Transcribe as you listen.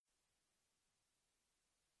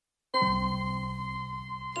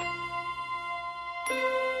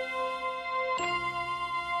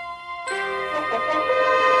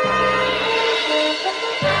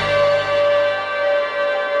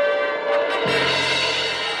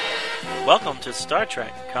Welcome to Star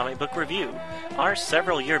Trek Comic Book Review. Our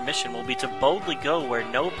several-year mission will be to boldly go where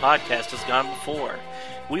no podcast has gone before.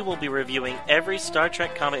 We will be reviewing every Star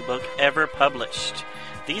Trek comic book ever published.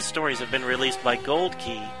 These stories have been released by Gold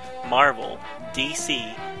Key, Marvel,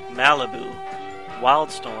 DC, Malibu,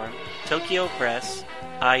 Wildstorm, Tokyo Press,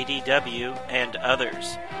 IDW, and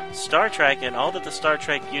others. Star Trek and all that the Star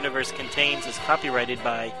Trek universe contains is copyrighted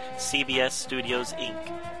by CBS Studios, Inc.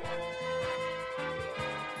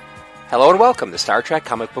 Hello and welcome to Star Trek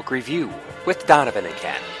Comic Book Review with Donovan and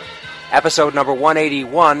Ken. Episode number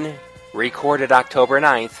 181, recorded October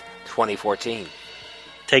 9th, 2014.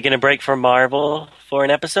 Taking a break from Marvel for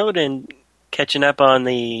an episode and catching up on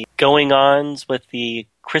the going-ons with the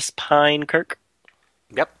Chris Pine Kirk.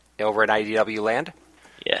 Yep, over at IDW Land.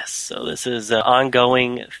 Yes, so this is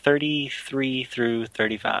ongoing 33 through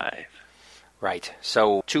 35. Right,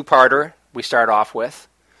 so two-parter we start off with,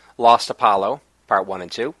 Lost Apollo, part 1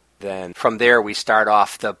 and 2. Then from there we start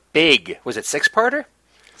off the big, was it six-parter?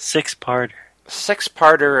 Six-parter.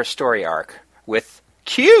 Six-parter story arc with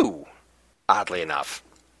Q, oddly enough.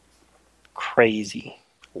 Crazy.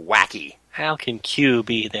 Wacky. How can Q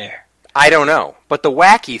be there? I don't know, but the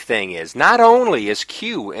wacky thing is, not only is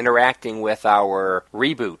Q interacting with our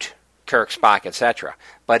reboot, Kirk, Spock, etc.,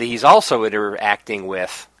 but he's also interacting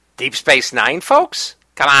with Deep Space Nine folks?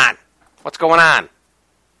 Come on, what's going on?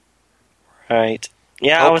 Right.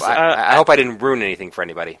 Yeah, I hope I didn't ruin anything for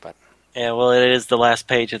anybody, but yeah, well, it is the last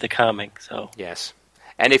page of the comic, so yes.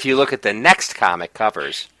 And if you look at the next comic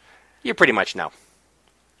covers, you pretty much know.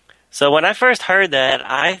 So when I first heard that,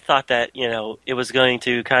 I thought that, it was going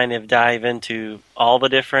to kind of dive into all the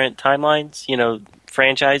different timelines,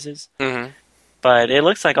 franchises. Mm-hmm. But it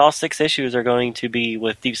looks like all 6 issues are going to be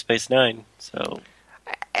with Deep Space Nine. So,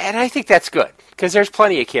 and I think that's good because there's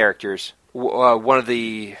plenty of characters. One of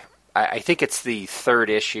the, I think it's the third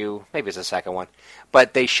issue, maybe it's the second one,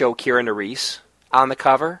 but they show Kira Nerys on the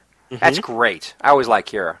cover. Mm-hmm. That's great. I always like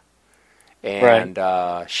Kira, and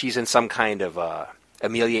she's in some kind of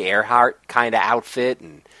Amelia Earhart kind of outfit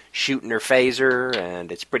and shooting her phaser, and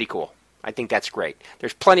it's pretty cool. I think that's great.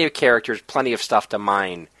 There's plenty of characters, plenty of stuff to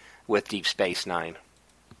mine with Deep Space Nine.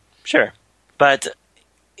 Sure. But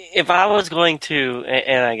if I was going to,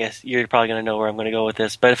 and I guess you're probably going to know where I'm going to go with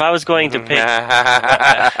this, but if I was going to pick,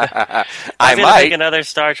 I might pick another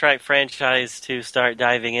Star Trek franchise to start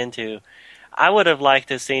diving into, I would have liked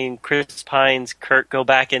to seen Chris Pine's Kirk go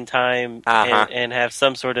back in time and have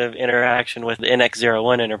some sort of interaction with the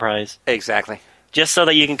NX-01 Enterprise. Exactly. Just so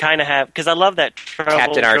that you can kind of have, because I love that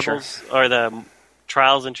Captain Archer. Or the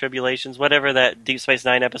Trials and Tribulations, whatever that Deep Space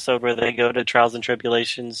Nine episode where they go to Trials and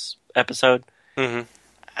Tribulations episode. Mm-hmm.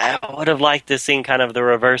 I would have liked to see kind of the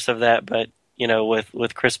reverse of that, but,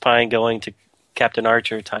 with Chris Pine going to Captain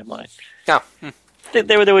Archer timeline. Oh.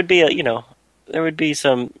 There would be there would be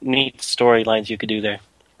some neat storylines you could do there.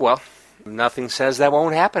 Well, nothing says that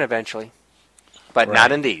won't happen eventually, but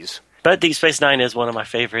not in these. But Deep Space Nine is one of my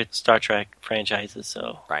favorite Star Trek franchises,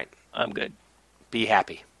 so I'm good. Be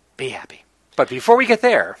happy. Be happy. But before we get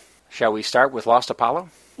there, shall we start with Lost Apollo?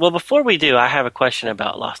 Well, before we do, I have a question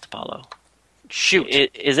about Lost Apollo. Shoot.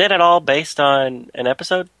 Is it at all based on an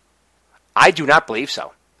episode? I do not believe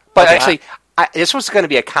so. But actually, this was going to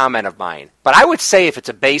be a comment of mine. But I would say if it's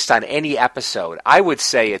based on any episode, I would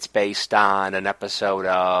say it's based on an episode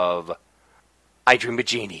of I Dream of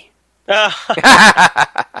Jeannie. Well,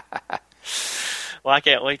 I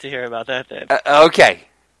can't wait to hear about that then. Okay.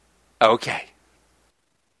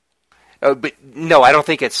 But no, I don't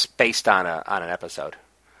think it's based on an episode.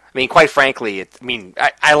 I mean, quite frankly,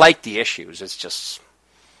 I like the issues. It's just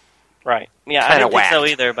right. Yeah, I didn't think so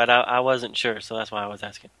either, but I wasn't sure, so that's why I was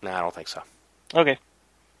asking. No, I don't think so. Okay.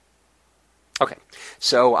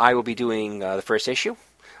 So I will be doing the first issue,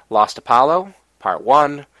 Lost Apollo, Part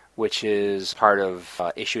 1, which is part of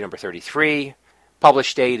issue number 33.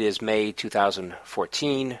 Published date is May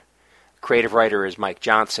 2014. Creative writer is Mike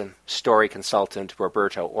Johnson. Story consultant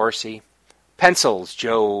Roberto Orsi. Pencils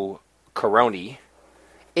Joe Caroni.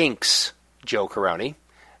 Inks Joe Caroni.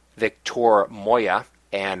 Victor Moya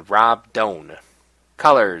and Rob Doan.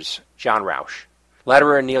 Colors John Rausch.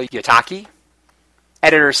 Letterer Neil Yutaki.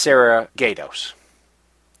 Editor Sarah Gaydos.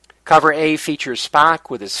 Cover A features Spock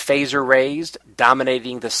with his phaser raised,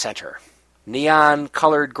 dominating the center.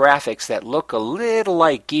 Neon-colored graphics that look a little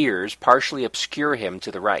like gears partially obscure him to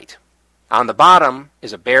the right. On the bottom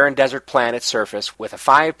is a barren desert planet surface with a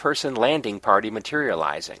 5-person landing party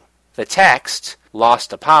materializing. The text,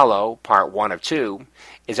 Lost Apollo, Part 1 of 2,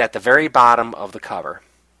 is at the very bottom of the cover.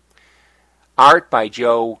 Art by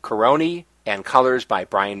Joe Caroni and colors by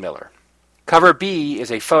Brian Miller. Cover B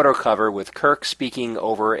is a photo cover with Kirk speaking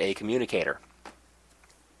over a communicator.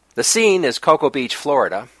 The scene is Cocoa Beach,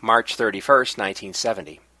 Florida, March 31st,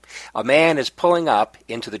 1970. A man is pulling up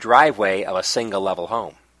into the driveway of a single-level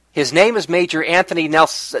home. His name is Major Anthony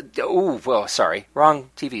Nelson. Wrong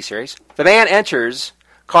TV series. The man enters,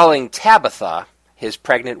 calling Tabitha his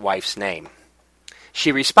pregnant wife's name.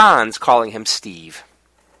 She responds, calling him Steve.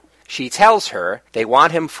 She tells her they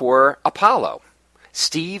want him for Apollo.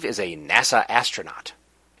 Steve is a NASA astronaut.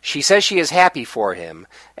 She says she is happy for him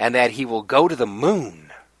and that he will go to the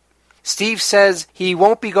moon. Steve says he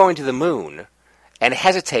won't be going to the moon and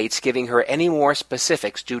hesitates giving her any more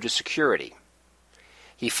specifics due to security.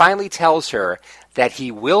 He finally tells her that he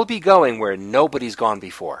will be going where nobody's gone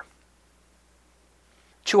before.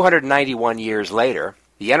 291 years later,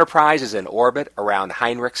 the Enterprise is in orbit around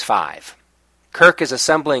Heinrichs 5. Kirk is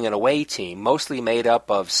assembling an away team mostly made up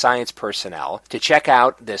of science personnel to check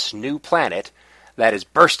out this new planet that is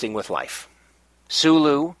bursting with life.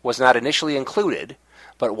 Sulu was not initially included,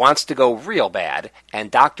 but wants to go real bad, and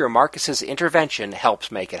Dr. Marcus's intervention helps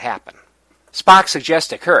make it happen. Spock suggests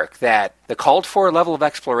to Kirk that the called-for level of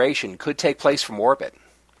exploration could take place from orbit.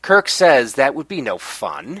 Kirk says that would be no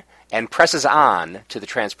fun, and presses on to the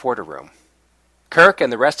transporter room. Kirk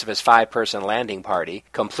and the rest of his 5-person landing party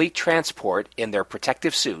complete transport in their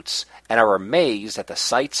protective suits and are amazed at the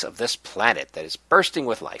sights of this planet that is bursting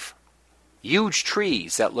with life. Huge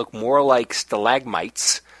trees that look more like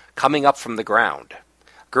stalagmites coming up from the ground.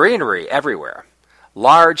 Greenery everywhere.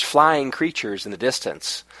 Large flying creatures in the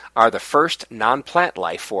distance are the first non-plant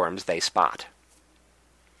life forms they spot.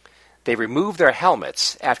 They remove their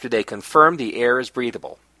helmets after they confirm the air is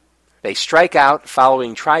breathable. They strike out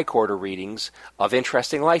following tricorder readings of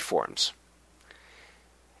interesting life forms.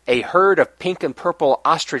 A herd of pink and purple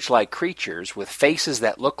ostrich-like creatures with faces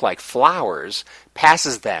that look like flowers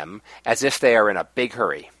passes them as if they are in a big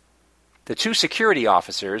hurry. The 2 security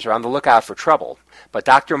officers are on the lookout for trouble, but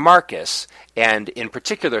Dr. Marcus, and in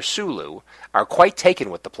particular Sulu, are quite taken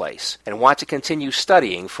with the place and want to continue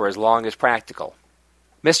studying for as long as practical.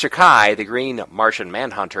 Mr. Kai, the green Martian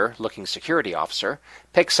manhunter-looking security officer,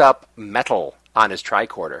 picks up metal on his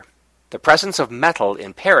tricorder. The presence of metal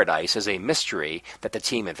in Paradise is a mystery that the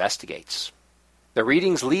team investigates. The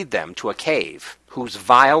readings lead them to a cave, whose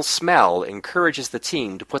vile smell encourages the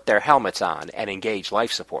team to put their helmets on and engage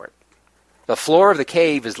life support. The floor of the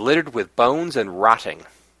cave is littered with bones and rotting.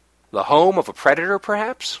 The home of a predator,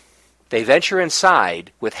 perhaps? They venture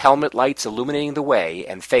inside, with helmet lights illuminating the way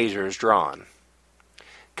and phasers drawn.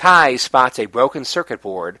 Kai spots a broken circuit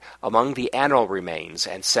board among the animal remains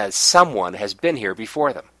and says someone has been here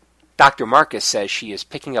before them. Dr. Marcus says she is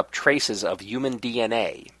picking up traces of human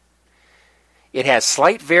DNA. It has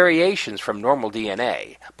slight variations from normal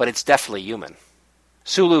DNA, but it's definitely human.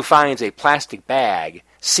 Sulu finds a plastic bag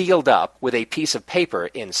sealed up with a piece of paper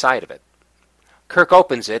inside of it. Kirk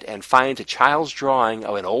opens it and finds a child's drawing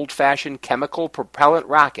of an old-fashioned chemical propellant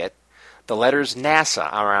rocket. The letters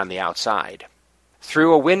NASA are on the outside.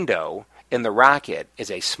 Through a window in the rocket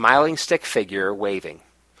is a smiling stick figure waving.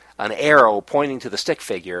 An arrow pointing to the stick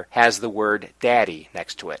figure has the word Daddy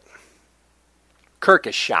next to it. Kirk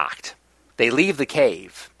is shocked. They leave the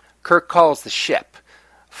cave. Kirk calls the ship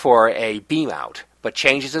for a beam out, but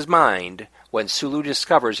changes his mind when Sulu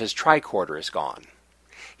discovers his tricorder is gone.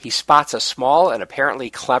 He spots a small and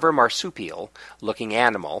apparently clever marsupial-looking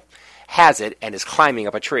animal, has it, and is climbing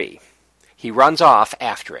up a tree. He runs off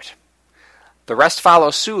after it. The rest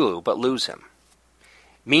follow Sulu, but lose him.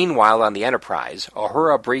 Meanwhile, on the Enterprise,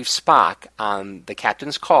 Uhura briefs Spock on the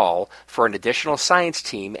captain's call for an additional science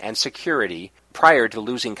team and security prior to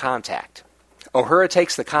losing contact. Uhura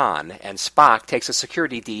takes the con, and Spock takes a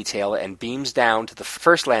security detail and beams down to the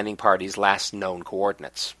first landing party's last known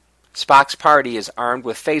coordinates. Spock's party is armed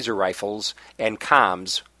with phaser rifles, and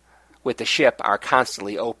comms with the ship are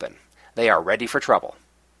constantly open. They are ready for trouble.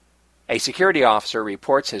 A security officer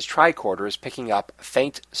reports his tricorder is picking up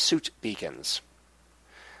faint suit beacons.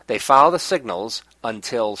 They follow the signals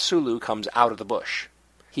until Sulu comes out of the bush.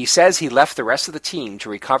 He says he left the rest of the team to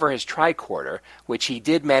recover his tricorder, which he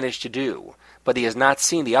did manage to do, but he has not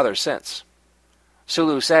seen the others since.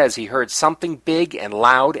 Sulu says he heard something big and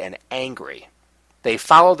loud and angry. They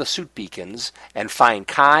follow the suit beacons and find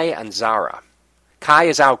Kai and Zara. Kai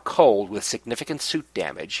is out cold with significant suit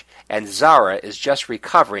damage, and Zara is just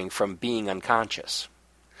recovering from being unconscious.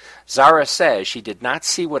 Zara says she did not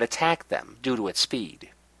see what attacked them due to its speed.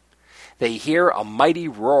 They hear a mighty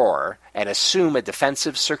roar and assume a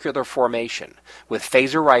defensive circular formation, with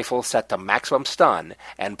phaser rifles set to maximum stun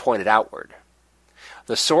and pointed outward.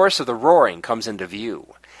 The source of the roaring comes into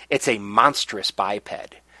view. It's a monstrous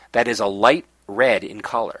biped. that is a light red in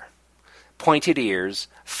color. Pointed ears,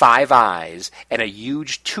 5 eyes, and a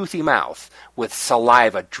huge toothy mouth with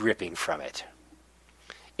saliva dripping from it.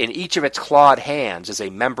 In each of its clawed hands is a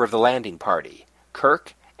member of the landing party,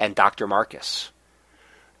 Kirk and Dr. Marcus.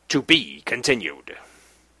 To be continued.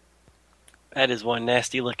 That is one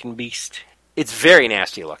nasty-looking beast. It's very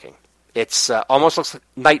nasty looking. It's almost looks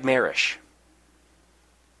nightmarish.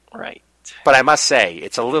 Right. But I must say,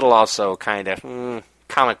 it's a little also kind of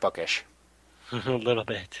comic bookish. A little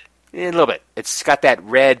bit. A little bit. It's got that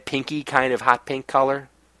red, pinky kind of hot pink color,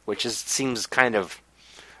 which seems kind of...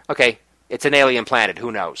 Okay, it's an alien planet,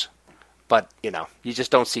 who knows? But, you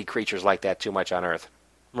just don't see creatures like that too much on Earth.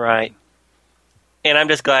 Right. And I'm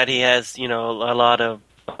just glad he has, a lot of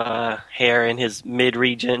hair in his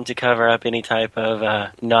mid-region to cover up any type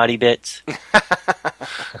of naughty bits.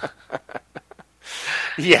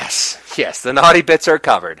 Yes, the naughty bits are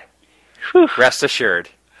covered. Whew. Rest assured.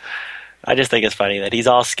 I just think it's funny that he's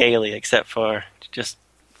all scaly except for just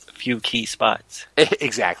a few key spots.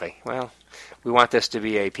 Exactly. Well, we want this to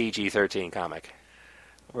be a PG-13 comic.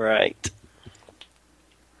 Right.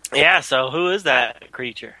 Yeah, so who is that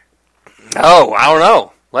creature? Oh, I don't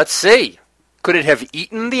know. Let's see. Could it have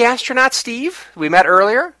eaten the astronaut, Steve, we met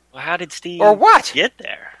earlier? Well, how did Steve or what? get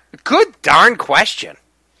there? Good darn question.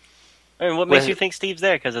 I mean, what makes you think Steve's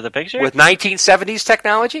there? Because of the picture? With 1970s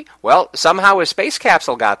technology? Well, somehow his space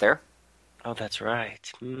capsule got there. Oh, that's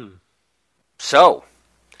right. So.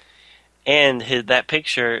 And that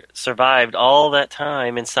picture survived all that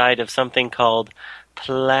time inside of something called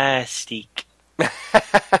plastic.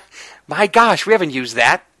 My gosh, we haven't used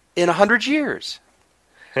that in 100 years.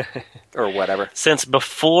 Or whatever. Since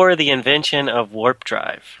before the invention of warp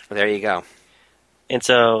drive. There you go. And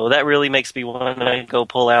so that really makes me want to go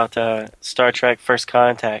pull out Star Trek First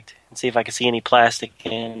Contact and see if I can see any plastic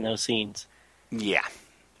in those scenes. Yeah.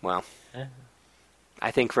 Well,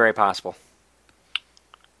 I think very possible.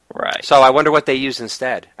 Right. So I wonder what they use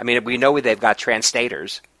instead. I mean, we know they've got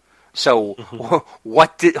transtators. So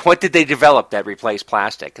what did they develop that replaced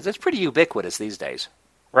plastic? Because it's pretty ubiquitous these days.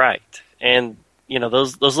 Right. And,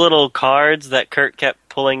 those little cards that Kirk kept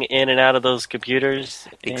pulling in and out of those computers.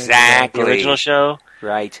 Exactly. In the original show.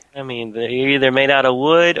 Right. I mean, they're either made out of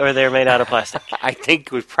wood or they're made out of plastic. I think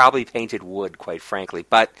it was probably painted wood, quite frankly.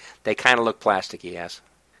 But they kind of look plasticky, yes.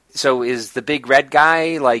 So is the big red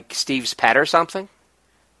guy like Steve's pet or something?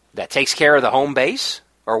 That takes care of the home base?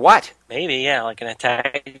 Or what? Maybe, yeah, like an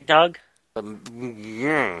attack dog?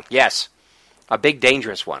 Yes. A big,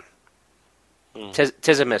 dangerous one.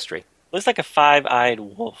 Tis a mystery. Looks like a 5-eyed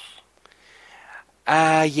wolf.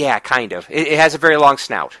 Yeah, kind of. It has a very long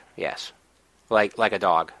snout, yes. Like a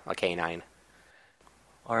dog, a canine.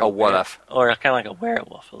 Or a wolf. Or kind of like a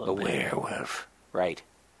werewolf a little bit. A werewolf, right.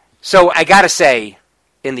 So I gotta say,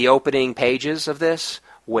 in the opening pages of this,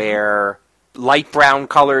 where light brown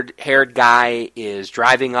colored haired guy is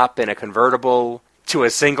driving up in a convertible to a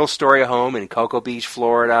single story home in Cocoa Beach,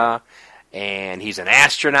 Florida, and he's an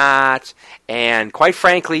astronaut, and quite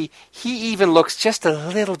frankly, he even looks just a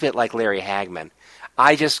little bit like Larry Hagman.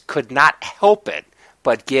 I just could not help it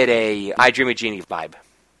but get a I Dream of Jeannie vibe.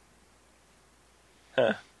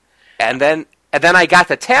 Huh. And then I got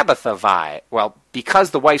the Tabitha vibe. Well,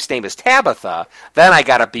 because the wife's name is Tabitha, then I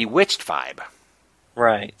got a Bewitched vibe.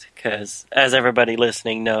 Right, because as everybody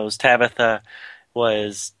listening knows, Tabitha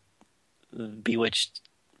was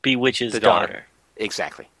Bewitch's daughter.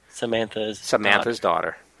 Exactly. Samantha's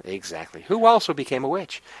daughter. Exactly. Who also became a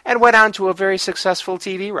witch and went on to a very successful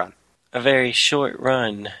TV run. A very short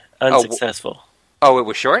run. Unsuccessful. Oh, it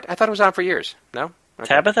was short? I thought it was on for years. No? Okay.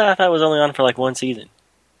 Tabitha, I thought was only on for like one season.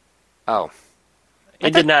 Oh.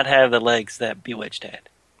 It did not have the legs that Bewitched had.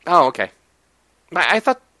 Oh, okay. I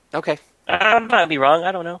thought... Okay. I might be wrong.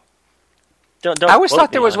 I don't know. Don't I always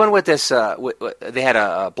thought there was one with this... they had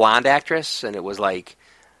a blonde actress, and it was like...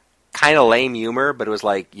 kind of lame humor, but it was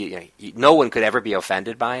like no one could ever be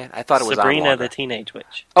offended by it. I thought it was Sabrina the Teenage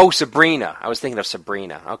Witch. Oh, Sabrina. I was thinking of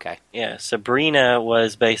Sabrina. Okay. Yeah, Sabrina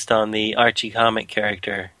was based on the Archie comic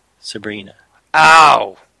character Sabrina.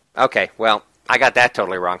 Oh. Okay, well, I got that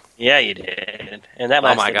totally wrong. Yeah, you did. And that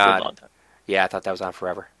lasted a good long time. Yeah, I thought that was on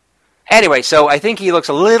forever. Anyway, so I think he looks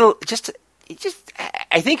a little...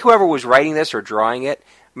 I think whoever was writing this or drawing it,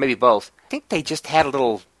 maybe both, I think they just had a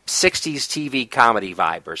little... 60s TV comedy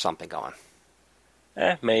vibe or something going.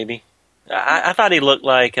 Maybe. I thought he looked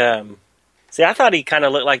like... I thought he kind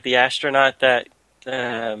of looked like the astronaut that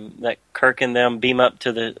Kirk and them beam up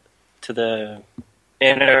to the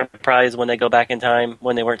Enterprise when they go back in time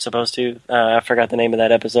when they weren't supposed to. I forgot the name of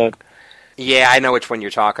that episode. Yeah, I know which one you're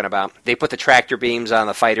talking about. They put the tractor beams on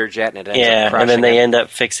the fighter jet, and it ends up crushing and then they it. end up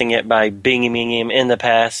fixing it by beaming him in the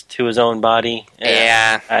past to his own body.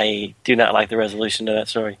 Yeah. I do not like the resolution to that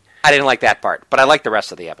story. I didn't like that part, but I liked the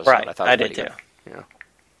rest of the episode. Right, I thought it was did pretty too. good. Yeah.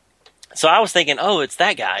 So I was thinking, oh, it's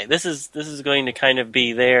that guy. This is going to kind of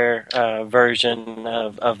be their version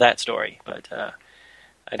of that story, but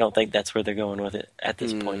I don't think that's where they're going with it at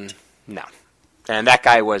this point. No. And that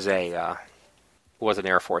guy was an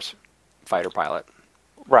Air Force fighter pilot.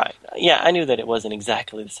 Right. Yeah, I knew that it wasn't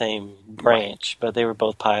exactly the same branch, but they were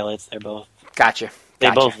both pilots. Gotcha.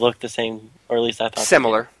 They both looked the same, or at least I thought.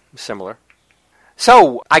 Similar.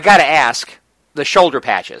 So, I got to ask, the shoulder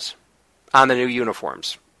patches on the new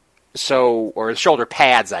uniforms. Or shoulder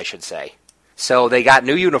pads, I should say. So they got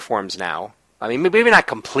new uniforms now. I mean, maybe not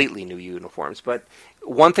completely new uniforms, but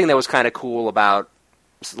one thing that was kind of cool about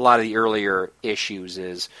a lot of the earlier issues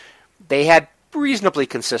is they had reasonably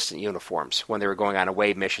consistent uniforms when they were going on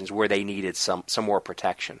away missions where they needed some more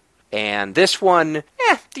protection. And this one,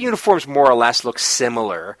 the uniforms more or less look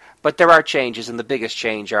similar, but there are changes, and the biggest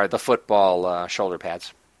change are the football shoulder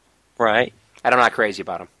pads. Right. And I'm not crazy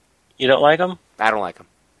about them. You don't like them? I don't like them.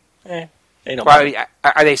 They don't.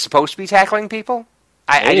 Are they supposed to be tackling people?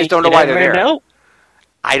 I just don't know why they're there. Know.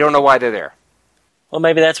 I don't know why they're there. Well,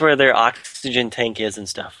 maybe that's where their oxygen tank is and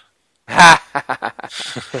stuff.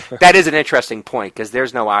 That is an interesting point, because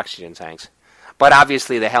there's no oxygen tanks. But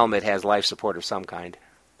obviously the helmet has life support of some kind.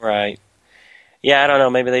 Right. Yeah, I don't know.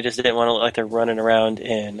 Maybe they just didn't want to look like they're running around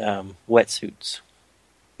in wetsuits.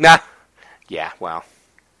 Nah. Yeah, well.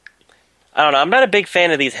 I don't know. I'm not a big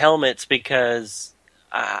fan of these helmets because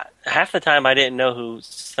half the time I didn't know who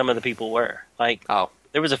some of the people were. Like,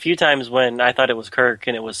 there was a few times when I thought it was Kirk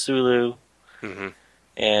and it was Sulu. Mm-hmm.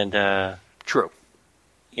 And true.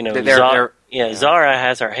 You know, Zara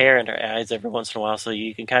has her hair in her eyes every once in a while, so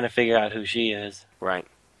you can kind of figure out who she is. Right.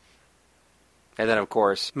 And then, of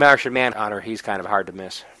course, Martian Manhunter, he's kind of hard to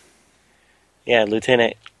miss. Yeah,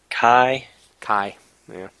 Lieutenant Kai.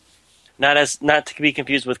 Yeah. Not to be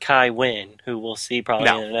confused with Kai Wynn, who we'll see probably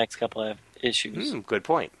in the next couple of issues. Good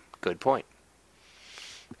point.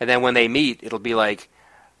 And then when they meet, it'll be like,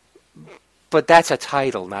 but that's a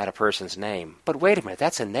title, not a person's name. But wait a minute,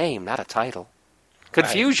 that's a name, not a title.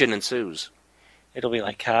 Confusion ensues. It'll be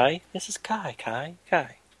like, Kai? This is Kai.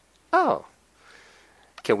 Oh.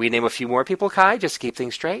 Can we name a few more people Kai, just to keep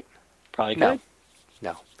things straight? Probably could.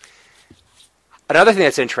 No. Another thing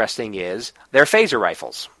that's interesting is their phaser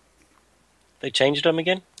rifles. They changed them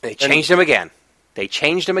again? They changed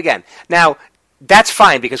them again. Now, that's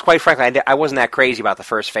fine, because quite frankly, I wasn't that crazy about the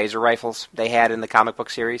first phaser rifles they had in the comic book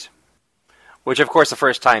series. Which, of course, the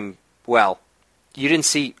first time, we didn't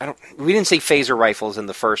see phaser rifles in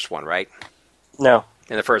the first one, right? No.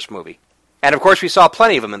 In the first movie. And, of course, we saw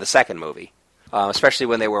plenty of them in the second movie. Especially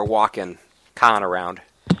when they were walking Khan around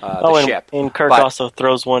the ship. And Kirk also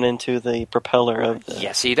throws one into the propeller of the...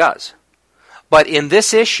 Yes, he does. But in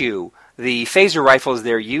this issue, the phaser rifles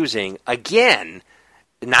they're using, again,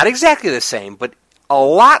 not exactly the same, but a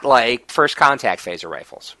lot like First Contact phaser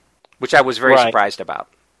rifles, which I was very surprised about.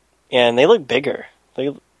 Yeah, and they look bigger.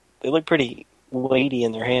 They look pretty weighty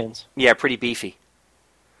in their hands. Yeah, pretty beefy.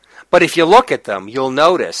 But if you look at them, you'll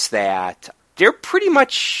notice that they're pretty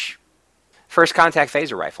much First Contact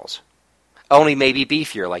phaser rifles. Only maybe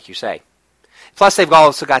beefier, like you say. Plus, they've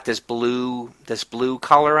also got this blue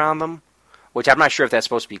color on them, which I'm not sure if that's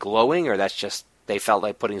supposed to be glowing or that's just they felt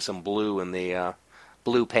like putting some blue in the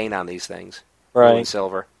blue paint on these things, right? Blue and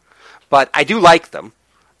silver. But I do like them.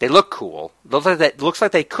 They look cool. Looks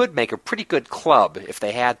like they could make a pretty good club if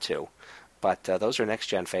they had to. But those are next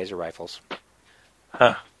gen phaser rifles.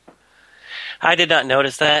 Huh. I did not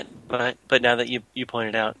notice that, but now that you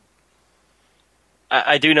pointed out.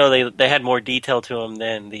 I do know they had more detail to them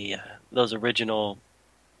than those original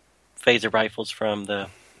phaser rifles from the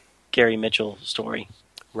Gary Mitchell story.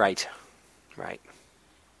 Right.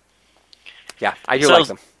 Yeah, I do like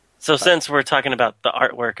them. So since we're talking about the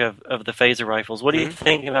artwork of the phaser rifles, what do you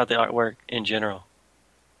think about the artwork in general?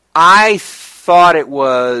 I thought it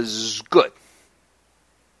was good.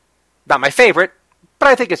 Not my favorite, but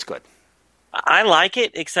I think it's good. I like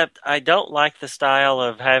it, except I don't like the style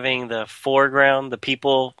of having the foreground, the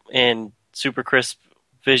people in super crisp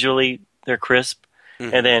visually, they're crisp,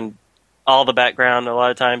 and then all the background a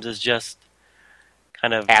lot of times is just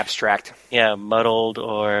kind of abstract. Yeah, muddled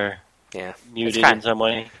or muted in some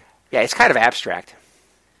way. Yeah, it's kind of abstract.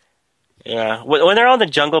 Yeah, when they're on the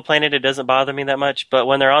jungle planet, it doesn't bother me that much, but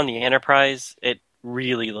when they're on the Enterprise, it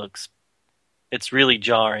really it's really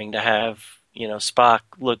jarring to have, Spock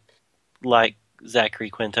look like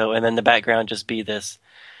Zachary Quinto, and then the background just be this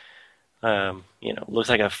Looks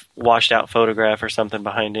like a washed out photograph or something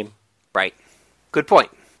behind him. Right. Good point.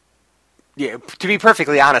 Yeah, to be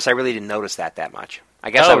perfectly honest, I really didn't notice that much.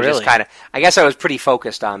 I guess I was really? I guess I was pretty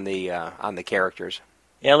focused on the characters.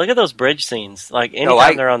 Yeah, look at those bridge scenes. Like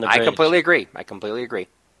anytime they're on the bridge. I completely agree.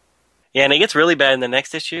 Yeah, and it gets really bad in the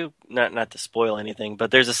next issue. Not to spoil anything,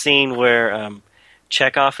 but there's a scene where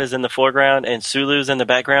Chekhov is in the foreground and Sulu's in the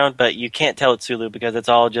background, but you can't tell it's Sulu because it's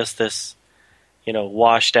all just this,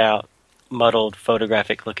 washed out, muddled,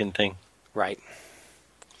 photographic looking thing. Right.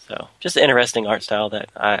 So, just an interesting art style that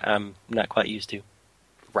I'm not quite used to.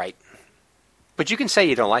 Right. But you can say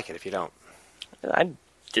you don't like it if you don't. I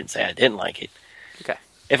didn't say I didn't like it. Okay.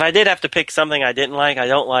 If I did have to pick something I didn't like, I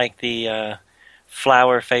don't like the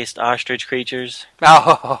flower-faced ostrich creatures.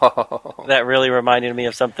 Oh. That really reminded me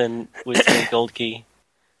of something we'd seen in Gold Key.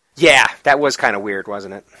 Yeah, that was kind of weird,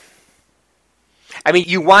 wasn't it? I mean,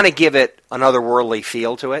 you want to give it an otherworldly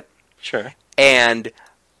feel to it. Sure. And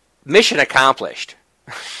mission accomplished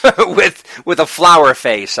with a flower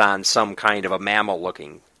face on some kind of a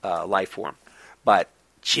mammal-looking life form. But,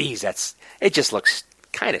 geez, it just looks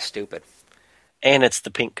kind of stupid. And it's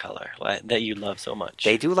the pink color that you love so much.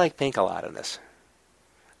 They do like pink a lot in this.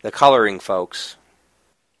 The coloring folks,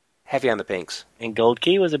 heavy on the pinks. And Gold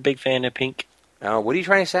Key was a big fan of pink. Oh, what are you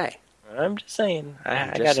trying to say? I'm just saying.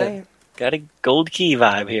 I saying. got a Gold Key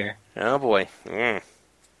vibe here. Oh, boy.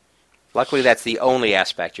 Luckily, that's the only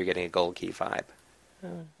aspect you're getting a Gold Key vibe.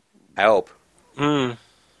 I hope.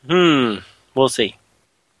 We'll see.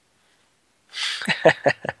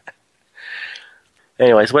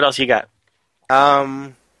 Anyways, what else you got?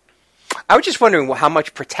 I was just wondering how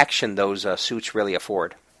much protection those suits really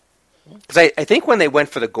afford. Because I think when they went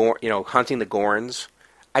for the hunting the Gorns,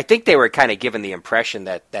 I think they were kind of given the impression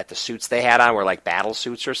that the suits they had on were like battle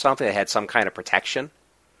suits or something. They had some kind of protection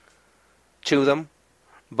to them.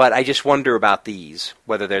 But I just wonder about these,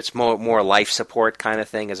 whether there's more life support kind of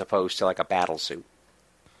thing as opposed to like a battle suit.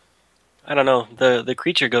 I don't know. The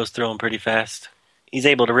creature goes through them pretty fast. He's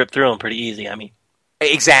able to rip through them pretty easy, I mean.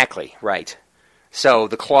 Exactly, right. So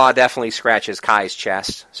the claw definitely scratches Kai's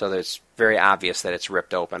chest, so it's very obvious that it's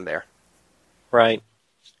ripped open there. Right.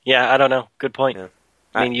 Yeah, I don't know. Good point. Yeah.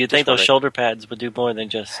 I mean, you'd think those shoulder pads would do more than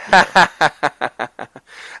just...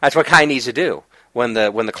 That's what Kai needs to do. When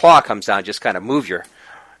the claw comes down, just kind of move your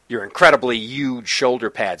incredibly huge shoulder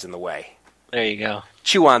pads in the way. There you go.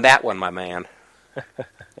 Chew on that one, my man.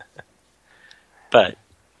 But...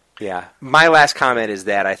 Yeah. My last comment is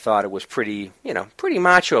that I thought it was pretty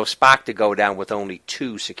macho of Spock to go down with only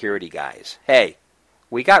 2 security guys. Hey,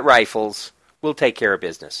 we got rifles. We'll take care of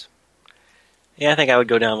business. Yeah, I think I would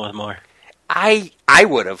go down with more. I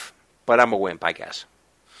would have, but I'm a wimp, I guess.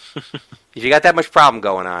 If you got that much problem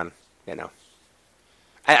going on,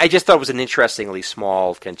 I just thought it was an interestingly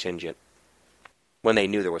small contingent when they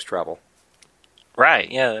knew there was trouble.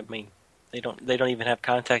 Right, yeah, I mean, they don't even have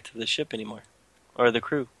contact with the ship anymore. Or the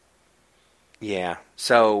crew. Yeah,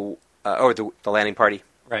 so, or the landing party.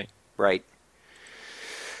 Right. Right.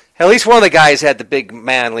 At least one of the guys had the big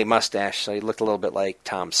manly mustache, so he looked a little bit like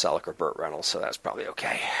Tom Selleck or Burt Reynolds, so that's probably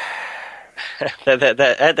okay.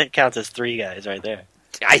 that counts as 3 guys right there.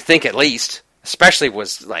 I think at least. Especially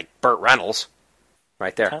was like Burt Reynolds.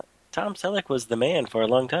 Right there. Tom Selleck was the man for a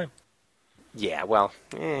long time. Yeah, well,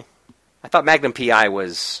 I thought Magnum P.I.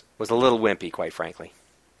 was a little wimpy, quite frankly.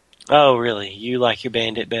 Oh, really? You like your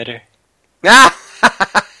Bandit better?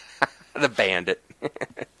 The Bandit.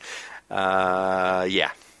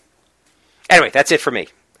 Yeah. Anyway, that's it for me.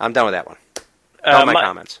 I'm done with that one. All my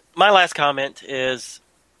comments. My last comment is,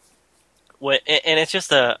 and it's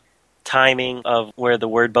just a timing of where the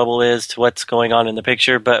word bubble is to what's going on in the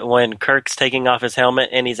picture, but when Kirk's taking off his helmet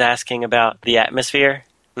and he's asking about the atmosphere,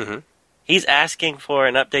 he's asking for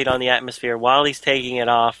an update on the atmosphere while he's taking it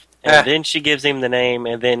off, and then she gives him the name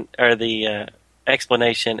and then the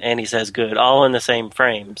explanation, and he says good, all in the same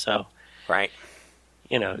frame. So, right.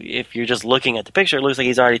 If you're just looking at the picture, it looks like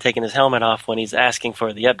he's already taken his helmet off when he's asking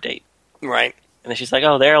for the update. Right. And then she's like,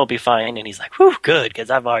 oh, there'll be fine. And he's like, whew, good, because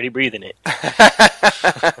I've already breathed it.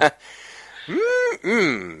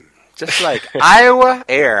 Just like Iowa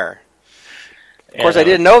air. Of course, I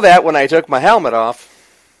didn't know that when I took my helmet off.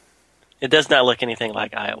 It does not look anything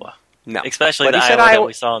like Iowa. No. Especially the Iowa that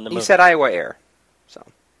we saw in the movie. He said Iowa air. So.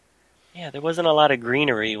 Yeah, there wasn't a lot of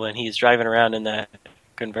greenery when he's driving around in that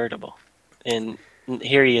convertible. And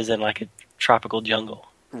here he is in like a tropical jungle.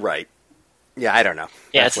 Right. Yeah, I don't know.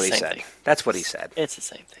 Yeah, That's it's what the he same said. thing. That's what he said. It's the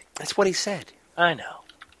same thing. That's what he said. I know.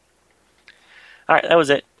 All right, that was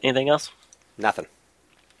it. Anything else? Nothing.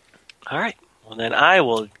 All right. Well, then I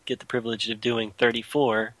will get the privilege of doing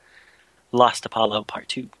 34, Lost Apollo Part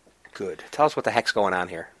 2. Good. Tell us what the heck's going on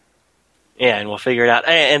here. Yeah, and we'll figure it out.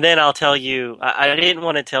 And then I'll tell you. I didn't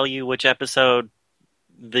want to tell you which episode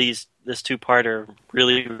this two-parter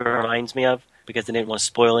really reminds me of because I didn't want to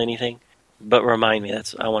spoil anything. But remind me.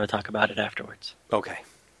 I want to talk about it afterwards. Okay.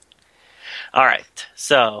 All right.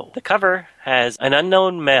 So the cover has an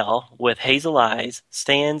unknown male with hazel eyes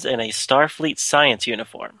stands in a Starfleet science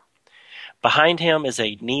uniform. Behind him is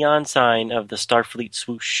a neon sign of the Starfleet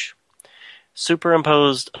swoosh.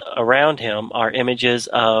 Superimposed around him are images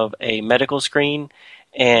of a medical screen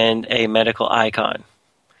and a medical icon.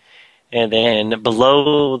 And then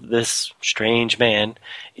below this strange man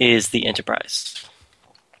is the Enterprise.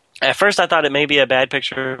 At first I thought it may be a bad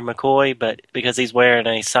picture of McCoy, but because he's wearing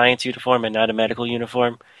a science uniform and not a medical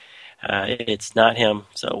uniform, it's not him,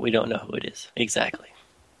 so we don't know who it is exactly.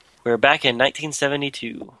 We're back in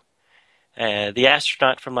 1972. The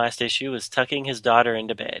astronaut from last issue is tucking his daughter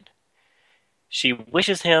into bed. She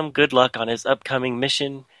wishes him good luck on his upcoming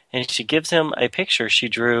mission, and she gives him a picture she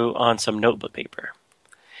drew on some notebook paper.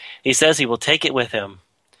 He says he will take it with him,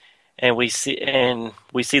 and we see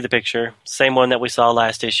the picture, same one that we saw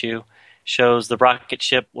last issue, shows the rocket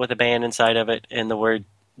ship with a band inside of it and the word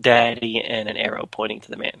Daddy and an arrow pointing to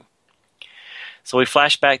the man. So we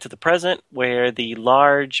flash back to the present, where the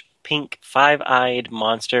large pink five-eyed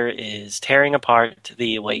monster is tearing apart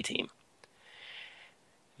the away team.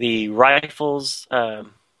 The rifles,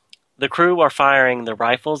 the crew are firing the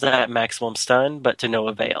rifles at maximum stun, but to no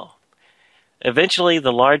avail. Eventually,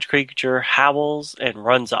 the large creature howls and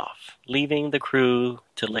runs off, leaving the crew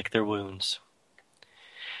to lick their wounds.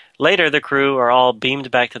 Later, the crew are all beamed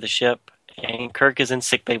back to the ship, and Kirk is in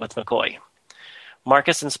sickbay with McCoy.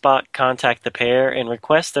 Marcus and Spock contact the pair and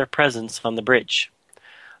request their presence on the bridge.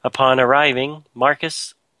 Upon arriving,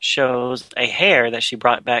 Marcus shows a hair that she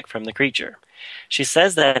brought back from the creature. She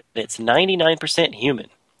says that it's 99% human.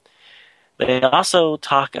 They also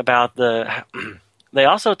talk about the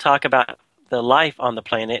life on the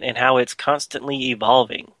planet and how it's constantly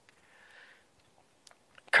evolving.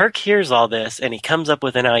 Kirk hears all this and he comes up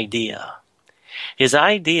with an idea. His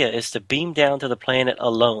idea is to beam down to the planet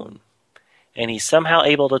alone, and he's somehow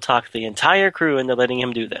able to talk the entire crew into letting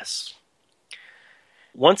him do this.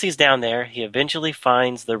 Once he's down there, he eventually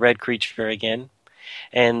finds the red creature again,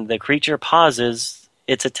 and the creature pauses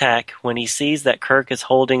its attack when he sees that Kirk is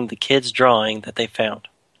holding the kid's drawing that they found.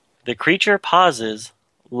 The creature pauses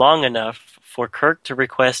long enough for Kirk to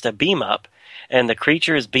request a beam up, and the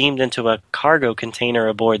creature is beamed into a cargo container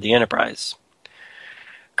aboard the Enterprise.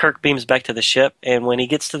 Kirk beams back to the ship, and when he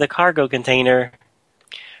gets to the cargo container,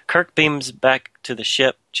 Kirk beams back to the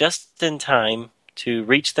ship just in time to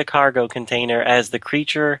reach the cargo container as the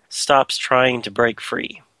creature stops trying to break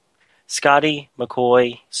free. Scotty,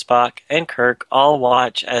 McCoy, Spock, and Kirk all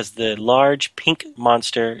watch as the large pink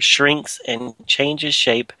monster shrinks and changes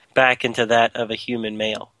shape back into that of a human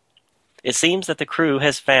male. It seems that the crew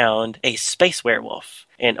has found a space werewolf,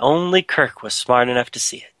 and only Kirk was smart enough to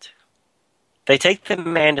see it. They take the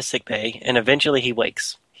man to sickbay, and eventually he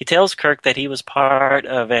wakes. He tells Kirk that he was part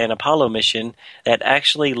of an Apollo mission that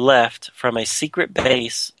actually left from a secret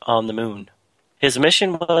base on the moon. His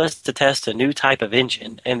mission was to test a new type of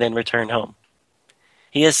engine and then return home.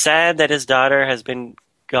 He is sad that his daughter has been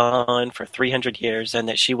gone for 300 years and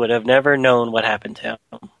that she would have never known what happened to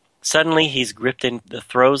him. Suddenly, he's gripped in the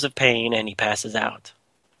throes of pain and he passes out.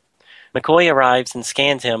 McCoy arrives and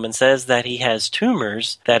scans him and says that he has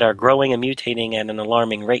tumors that are growing and mutating at an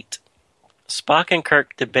alarming rate. Spock and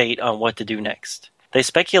Kirk debate on what to do next. They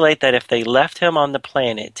speculate that if they left him on the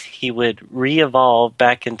planet, he would re-evolve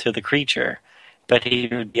back into the creature, but he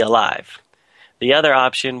would be alive. The other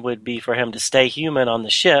option would be for him to stay human on the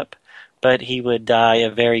ship, but he would die a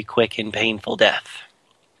very quick and painful death.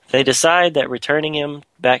 They decide that returning him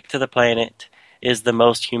back to the planet is the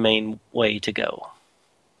most humane way to go.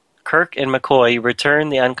 Kirk and McCoy return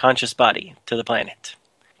the unconscious body to the planet.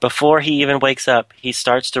 Before he even wakes up, he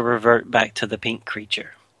starts to revert back to the pink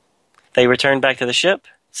creature. They return back to the ship,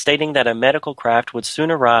 stating that a medical craft would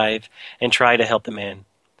soon arrive and try to help the man.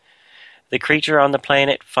 The creature on the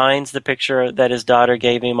planet finds the picture that his daughter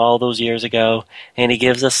gave him all those years ago, and he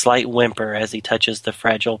gives a slight whimper as he touches the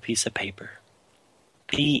fragile piece of paper.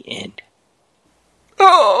 The end.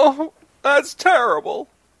 Oh, that's terrible.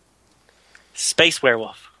 Space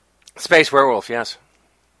werewolf. Space werewolf, yes.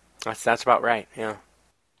 That's about right, yeah.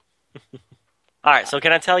 All right, so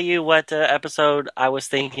can I tell you what episode I was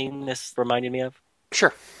thinking this reminded me of?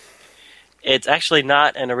 Sure. It's actually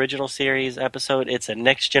not an original series episode. It's a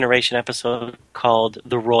Next Generation episode called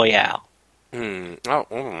The Royale. Where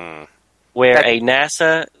a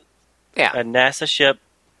NASA ship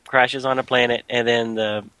crashes on a planet, and then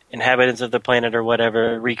the inhabitants of the planet or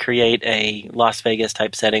whatever recreate a Las Vegas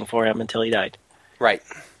type setting for him until he died. Right.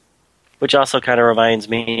 Which also kind of reminds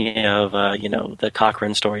me of the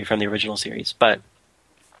Cochrane story from the original series. But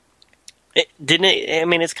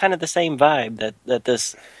it's kind of the same vibe that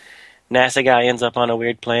this NASA guy ends up on a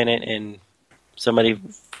weird planet and somebody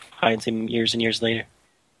finds him years and years later.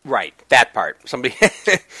 Right, that part. Somebody,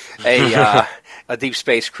 a deep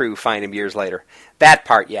space crew find him years later. That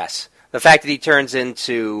part, yes. The fact that he turns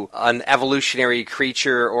into an evolutionary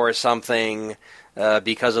creature or something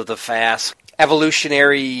because of the fast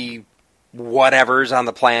evolutionary whatevers on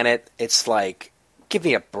the planet, it's like, give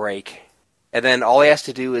me a break. And then all he has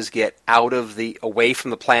to do is get away from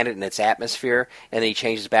the planet and its atmosphere, and then he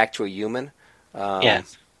changes back to a human.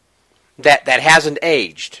 Yes. That hasn't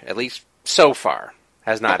aged, at least so far.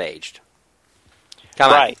 Has not aged.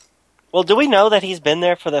 Come right. on. Well, do we know that he's been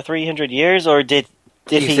there for the 300 years, or did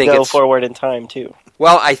he go forward in time too?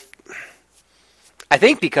 Well, I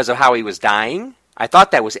think because of how he was dying, I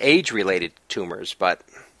thought that was age-related tumors, but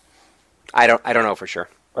I don't know for sure.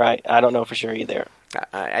 Right, I don't know for sure either.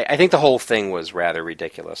 I think the whole thing was rather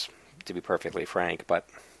ridiculous, to be perfectly frank. But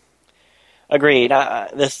agreed. I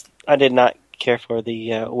did not care for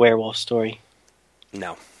the werewolf story.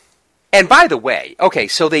 No. And by the way, okay,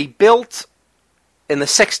 so they built in the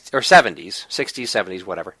 60s, 70s,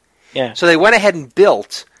 whatever. Yeah. So they went ahead and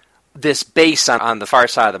built this base on the far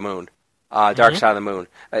side of the moon, dark side of the moon.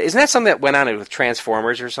 Isn't that something that went on with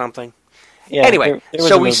Transformers or something? Yeah. Anyway,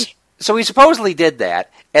 so we supposedly did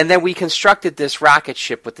that, and then we constructed this rocket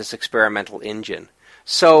ship with this experimental engine.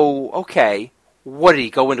 So, okay, what, did he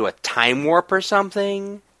go into a time warp or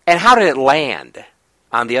something? And how did it land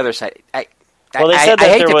on the other side? Well, they said I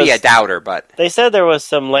hate to be a doubter, but they said there was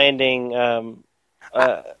some landing,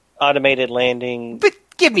 automated landing. But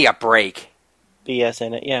give me a break. BS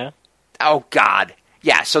in it, yeah. Oh God,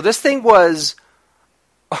 yeah. So this thing was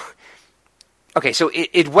okay. So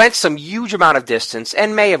it went some huge amount of distance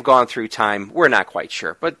and may have gone through time. We're not quite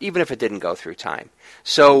sure, but even if it didn't go through time,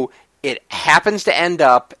 so it happens to end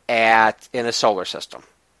up in a solar system.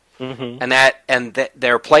 Mm-hmm. And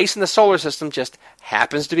their place in the solar system just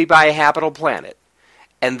happens to be by a habitable planet.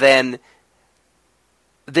 And then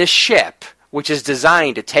this ship, which is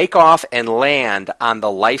designed to take off and land on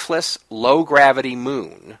the lifeless, low-gravity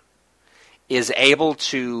moon, is able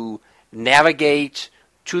to navigate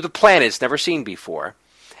to the planet it's never seen before,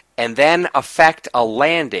 and then effect a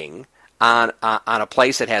landing on a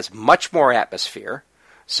place that has much more atmosphere,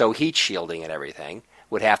 so heat shielding and everything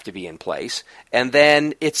would have to be in place, and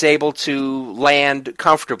then it's able to land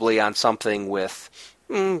comfortably on something with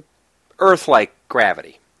Earth-like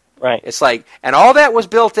gravity. Right. It's like, and all that was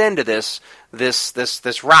built into this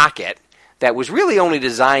rocket that was really only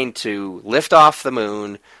designed to lift off the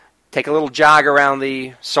moon, take a little jog around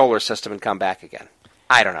the solar system, and come back again.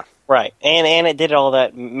 I don't know. Right, and it did all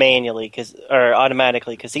that manually or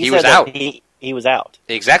automatically because he said was that out. He was out.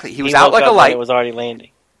 Exactly, he was out like a woke up light. when it was already landing.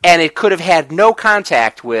 And it could have had no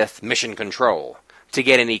contact with mission control to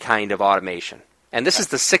get any kind of automation. And this is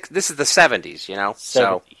the 70s, you know.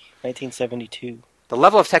 1972. The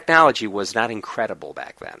level of technology was not incredible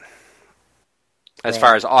back then, as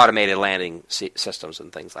far as automated landing systems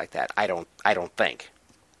and things like that. I don't think.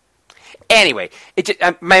 Anyway,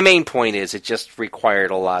 my main point is it just required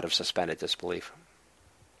a lot of suspended disbelief.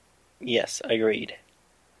 Yes, agreed.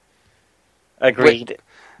 Agreed.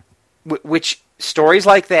 Which stories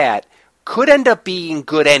like that could end up being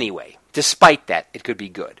good anyway. Despite that, it could be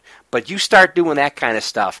good. But you start doing that kind of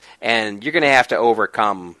stuff, and you're going to have to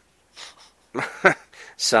overcome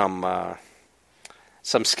some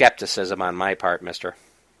skepticism on my part, mister.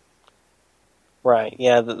 Right,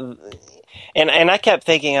 yeah. And I kept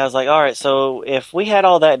thinking, I was like, all right, so if we had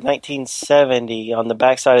all that in 1970 on the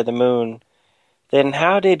backside of the moon, then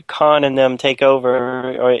how did Khan and them take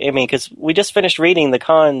over? Or I mean, because we just finished reading the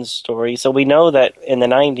Khan story, so we know that in the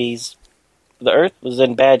 90s, the Earth was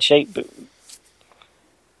in bad shape.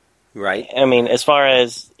 Right. I mean, as far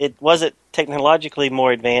as it wasn't technologically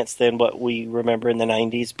more advanced than what we remember in the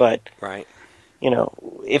 90s, but right. You know,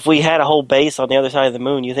 if we had a whole base on the other side of the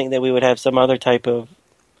moon, you think that we would have some other type of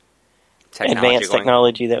advanced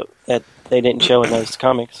technology that they didn't show in those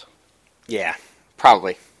comics? Yeah,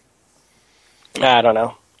 probably. I don't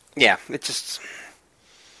know. Yeah, it just...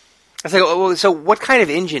 I was like, well, so what kind of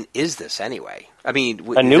engine is this anyway? I mean,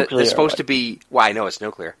 a nuclear. It's supposed to be... Well, I know it's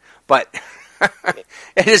nuclear, but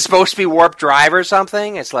it is supposed to be warp drive or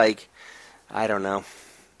something? It's like, I don't know.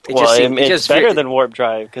 It's better than warp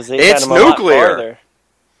drive because it's nuclear.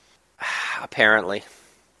 Apparently.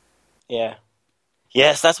 Yeah.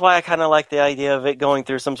 Yes, that's why I kind of like the idea of it going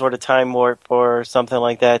through some sort of time warp or something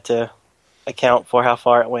like that to account for how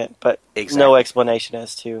far it went, but no explanation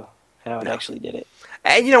as to how it actually did it.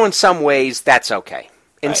 And, in some ways, that's okay.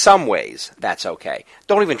 In some ways, that's okay.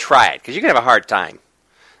 Don't even try it, because you're going to have a hard time.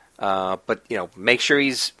 But, make sure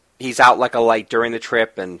he's out like a light during the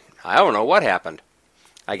trip, and I don't know what happened.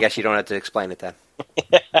 I guess you don't have to explain it then.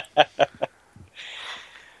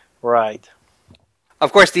 Right.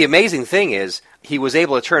 Of course, the amazing thing is he was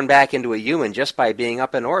able to turn back into a human just by being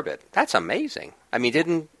up in orbit. That's amazing. I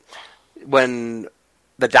mean, when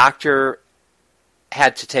the doctor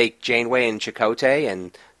had to take Janeway and Chakotay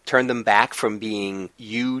and turn them back from being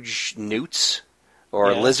huge newts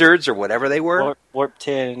or lizards or whatever they were? Warp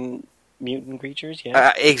 10 mutant creatures,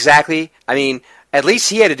 exactly. I mean, at least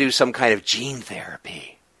he had to do some kind of gene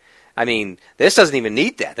therapy. I mean, this doesn't even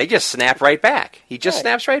need that. They just snap right back. He just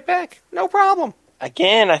snaps right back. No problem.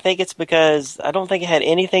 Again, I think it's because I don't think it had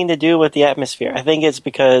anything to do with the atmosphere. I think it's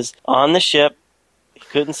because on the ship, he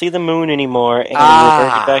couldn't see the moon anymore, and he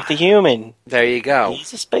reverted back to human. There you go.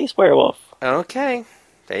 He's a space werewolf. Okay.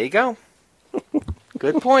 There you go.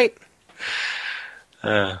 Good point.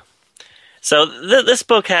 So this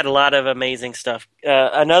book had a lot of amazing stuff.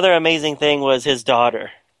 Another amazing thing was his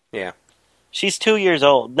daughter. Yeah. She's 2 years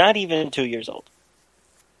old. Not even 2 years old.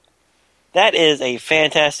 That is a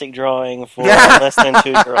fantastic drawing for a less than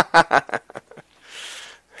 2-year-old.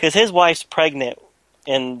 Because his wife's pregnant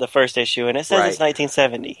in the first issue, and it says it's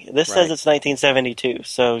 1970. This says it's 1972.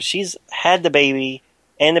 So she's had the baby,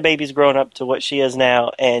 and the baby's grown up to what she is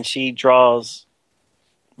now, and she draws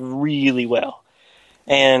really well.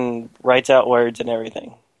 And writes out words and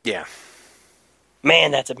everything. Yeah.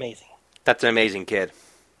 Man, that's amazing. That's an amazing kid.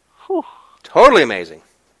 Whew. Totally amazing.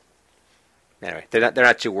 Anyway, they're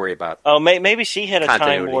not too worried about. Oh, maybe she had a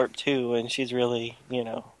continuity. time warp too, and she's really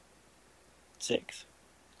 6.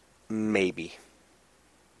 Maybe.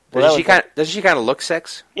 Well, Doesn't she kind of look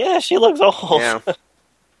 6? Yeah, she looks old. Yeah.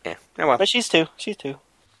 Yeah. Oh, well. But she's 2. She's 2.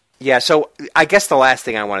 Yeah. So I guess the last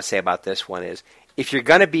thing I want to say about this one is, if you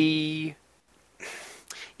have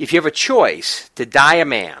a choice to die a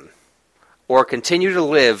man or continue to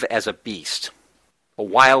live as a beast, a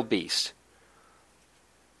wild beast,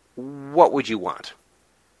 what would you want?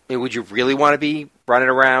 I mean, would you really want to be running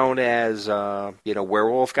around as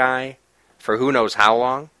werewolf guy for who knows how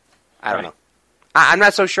long? I don't know. I'm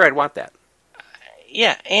not so sure I'd want that.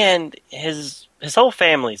 Yeah, and his whole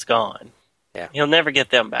family's gone. Yeah. He'll never get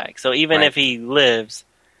them back. So even if he lives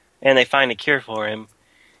and they find a cure for him,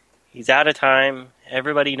 he's out of time.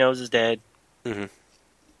 Everybody knows he's dead. Mm-hmm.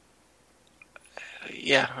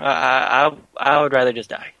 Yeah, I would rather just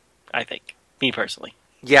die, I think. Me personally.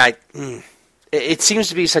 Yeah, it seems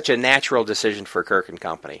to be such a natural decision for Kirk and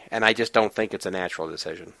company, and I just don't think it's a natural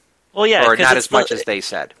decision. Well, yeah. Or not as much as they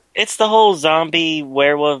said. It's the whole zombie,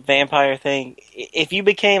 werewolf, vampire thing. If you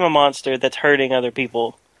became a monster that's hurting other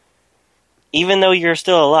people, even though you're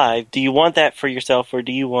still alive, do you want that for yourself, or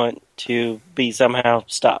do you want to be somehow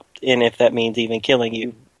stopped? And if that means even killing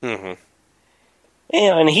you. Mm-hmm.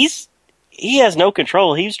 And he has no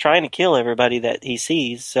control. He's trying to kill everybody that he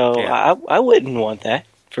sees, so I wouldn't want that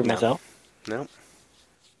for myself. Nope.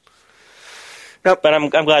 But I'm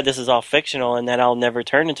glad this is all fictional and that I'll never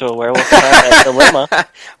turn into a werewolf to have that dilemma.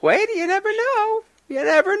 Wait, you never know. You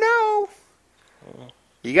never know.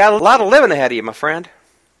 You got a lot of living ahead of you, my friend.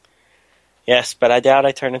 Yes, but I doubt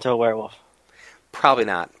I turn into a werewolf. Probably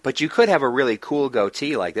not. But you could have a really cool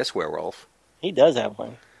goatee like this werewolf. He does have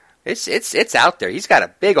one. It's out there. He's got a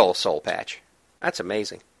big old soul patch. That's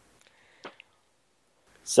amazing.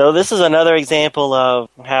 So this is another example of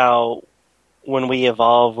how when we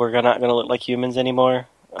evolve, we're not going to look like humans anymore.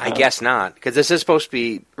 I guess not, because this is supposed to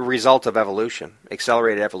be a result of evolution,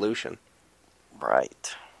 accelerated evolution.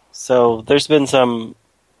 Right. So there's been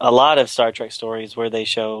a lot of Star Trek stories where they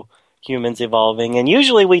show humans evolving, and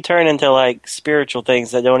usually we turn into like spiritual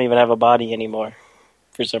things that don't even have a body anymore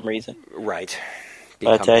for some reason. Right.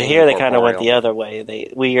 But here they kind of went the other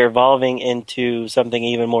way. We are evolving into something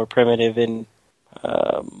even more primitive and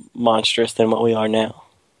monstrous than what we are now.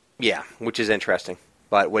 Yeah, which is interesting.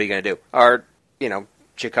 But what are you going to do? Or,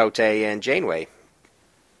 Chakotay and Janeway.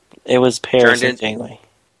 It was Paris and Janeway.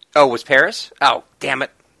 Oh, it was Paris? Oh, damn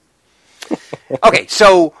it. Okay,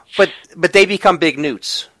 so, but they become big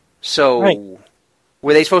newts. So,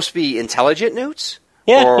 were they supposed to be intelligent newts?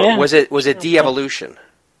 Yeah, or was it de-evolution?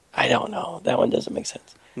 I don't know. That one doesn't make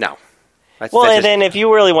sense. No. Then if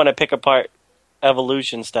you really want to pick apart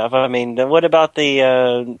evolution stuff, I mean, what about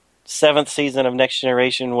the 7th season of Next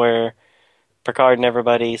Generation where Picard and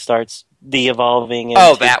everybody starts de-evolving?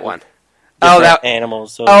 Oh, that one. different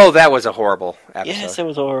animals. So. Oh, that was a horrible episode. Yes, it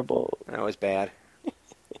was horrible. That was bad.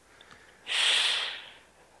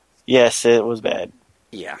 Yes, it was bad.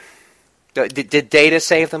 Yeah. Did Data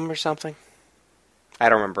save them or something? I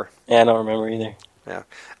don't remember. Yeah, I don't remember either. Yeah.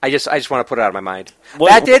 I just want to put it out of my mind.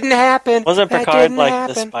 That didn't happen. Wasn't Picard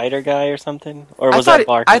like the spider guy or something? Or was that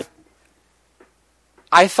Barclay?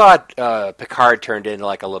 I thought Picard turned into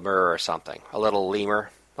like a lemur or something. A little lemur.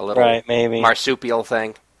 A little maybe. Marsupial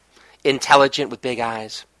thing. Intelligent with big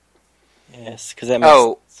eyes. Yes, because that makes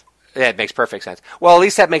sense. Yeah, it makes perfect sense. Well, at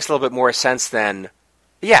least that makes a little bit more sense than...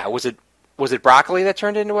 Yeah, was it Broccoli that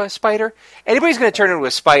turned into a spider? Anybody's going to turn into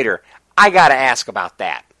a spider, I got to ask about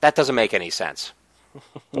that. That doesn't make any sense.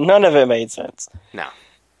 None of it made sense. No.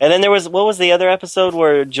 And then what was the other episode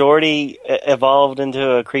where Geordi evolved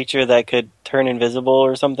into a creature that could turn invisible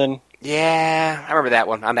or something? Yeah, I remember that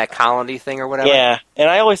one, on that colony thing or whatever. Yeah, and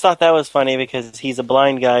I always thought that was funny because he's a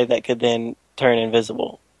blind guy that could then turn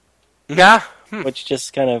invisible. Yeah. Which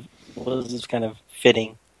just kind of was kind of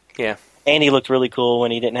fitting. Yeah. And he looked really cool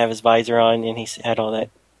when he didn't have his visor on and he had all that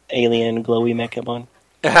alien glowy makeup on.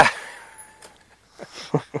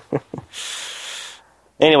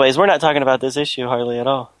 Anyways, we're not talking about this issue hardly at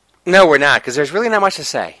all. No, we're not, because there's really not much to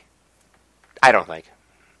say. I don't think.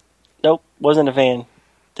 Nope, wasn't a fan.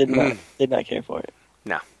 Did not care for it.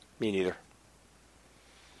 No, me neither.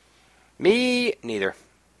 Me neither.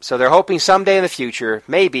 So they're hoping someday in the future,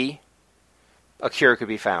 maybe, a cure could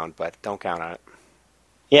be found, but don't count on it.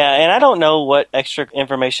 Yeah, and I don't know what extra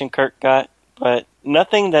information Kirk got, but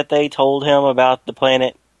nothing that they told him about the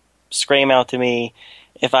planet scream out to me,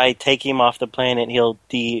 if I take him off the planet, he'll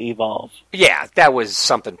de-evolve. Yeah, that was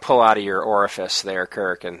something. Pull out of your orifice there,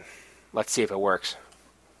 Kirk, and let's see if it works.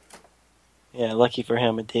 Yeah, lucky for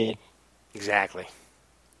him it did. Exactly.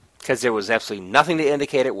 Because there was absolutely nothing to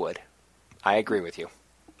indicate it would. I agree with you.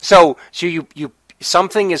 So you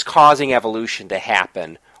something is causing evolution to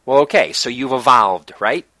happen. Well, okay, so you've evolved,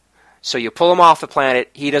 right? So you pull him off the planet,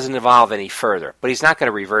 he doesn't evolve any further, but he's not going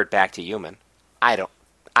to revert back to human. I don't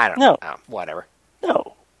know. Whatever.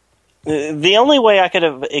 No. The only way I could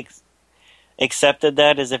have accepted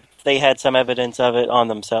that is if they had some evidence of it on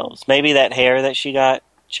themselves. Maybe that hair that she got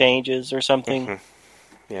changes or something.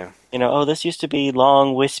 Mm-hmm. Yeah. You know, this used to be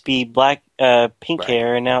long, wispy, black, pink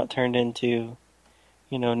hair, and now it turned into,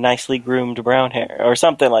 nicely groomed brown hair or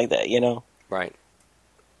something like that, Right.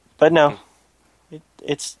 But no,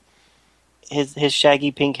 it's his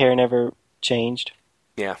shaggy pink hair never changed.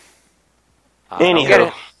 Yeah.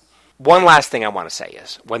 Anyhow. One last thing I want to say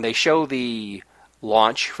is, when they show the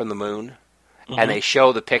launch from the moon, and they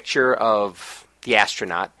show the picture of the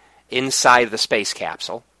astronaut inside the space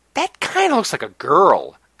capsule, that kind of looks like a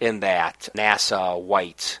girl in that NASA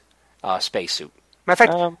white spacesuit. Matter of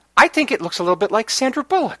fact, I think it looks a little bit like Sandra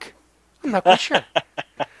Bullock. I'm not quite sure.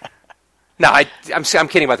 No, I'm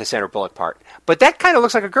kidding about the Sandra Bullock part. But that kind of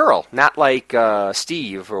looks like a girl, not like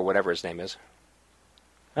Steve or whatever his name is.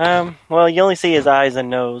 Well, you only see his eyes and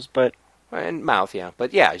nose, but... And mouth, yeah.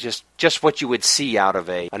 But yeah, just what you would see out of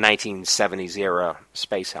a 1970s era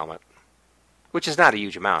space helmet. Which is not a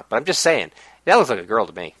huge amount, but I'm just saying, that looks like a girl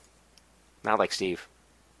to me. Not like Steve.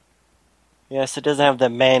 Yes, it doesn't have the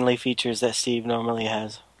manly features that Steve normally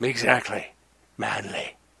has. Exactly.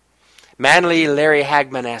 Manly. Manly Larry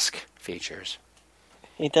Hagman-esque features.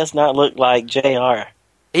 He does not look like JR.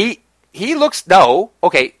 He looks... No,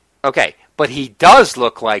 okay, but he does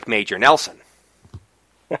look like Major Nelson.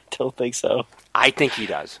 I don't think so. I think he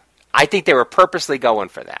does. I think they were purposely going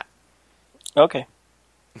for that. Okay.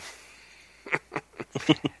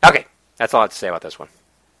 Okay, that's all I have to say about this one.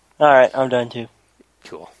 All right, I'm done too.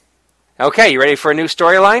 Cool. Okay, you ready for a new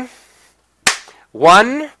storyline?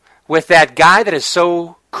 One with that guy that is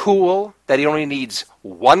so cool that he only needs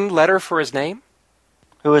one letter for his name.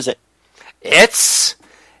 Who is it? It's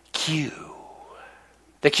Q.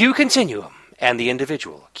 The Q Continuum and the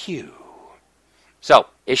individual Q. So,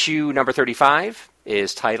 issue number 35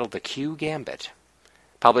 is titled The Q Gambit.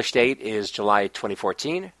 Published date is July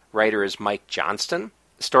 2014. Writer is Mike Johnston.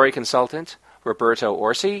 Story consultant, Roberto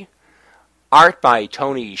Orsi. Art by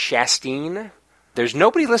Tony Shasteen. There's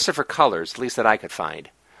nobody listed for colors, at least that I could find.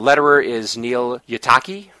 Letterer is Neil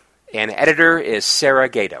Yutaki, and editor is Sarah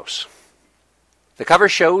Gatos. The cover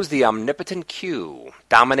shows the omnipotent Q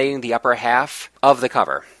dominating the upper half of the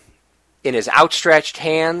cover. In his outstretched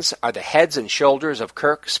hands are the heads and shoulders of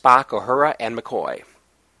Kirk, Spock, Uhura, and McCoy.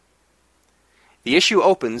 The issue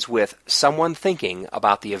opens with someone thinking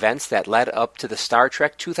about the events that led up to the Star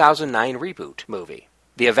Trek 2009 reboot movie.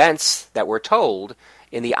 The events that were told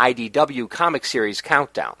in the IDW comic series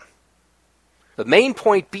Countdown. The main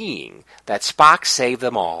point being that Spock saved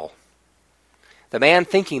them all. The man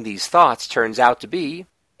thinking these thoughts turns out to be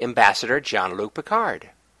Ambassador Jean-Luc Picard,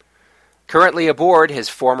 currently aboard his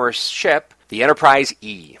former ship, the Enterprise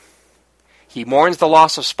E. He mourns the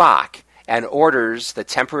loss of Spock and orders the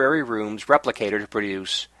temporary room's replicator to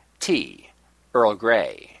produce tea, Earl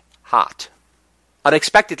Grey, hot.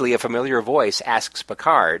 Unexpectedly, a familiar voice asks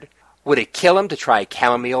Picard, would it kill him to try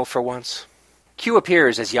chamomile for once? Q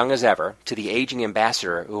appears as young as ever to the aging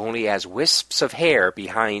ambassador who only has wisps of hair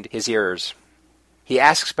behind his ears. He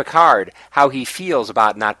asks Picard how he feels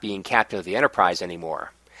about not being captain of the Enterprise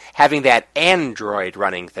anymore, having that android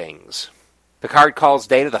running things. Picard calls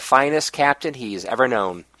Data the finest captain he's ever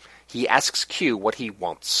known. He asks Q what he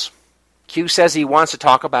wants. Q says he wants to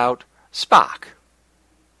talk about Spock.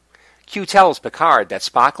 Q tells Picard that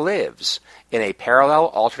Spock lives in a parallel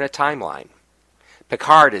alternate timeline.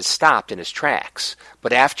 Picard is stopped in his tracks,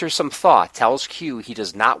 but after some thought tells Q he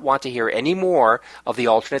does not want to hear any more of the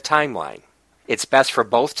alternate timeline. It's best for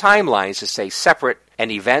both timelines to stay separate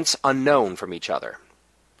and events unknown from each other.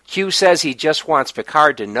 Q says he just wants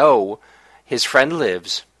Picard to know his friend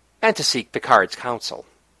lives and to seek Picard's counsel.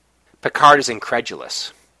 Picard is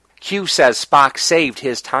incredulous. Q says Spock saved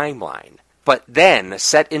his timeline, but then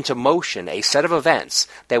set into motion a set of events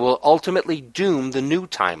that will ultimately doom the new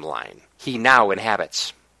timeline he now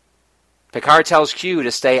inhabits. Picard tells Q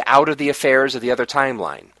to stay out of the affairs of the other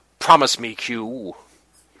timeline. Promise me, Q.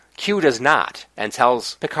 Q does not, and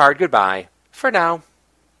tells Picard goodbye, for now.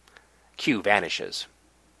 Q vanishes.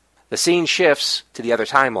 The scene shifts to the other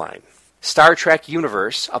timeline, Star Trek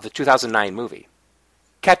universe of the 2009 movie.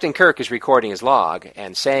 Captain Kirk is recording his log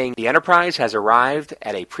and saying the Enterprise has arrived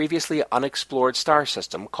at a previously unexplored star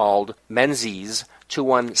system called Menzies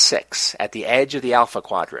 216 at the edge of the Alpha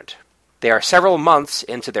Quadrant. They are several months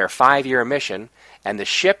into their 5-year mission, and the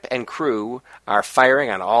ship and crew are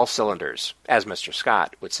firing on all cylinders, as Mr.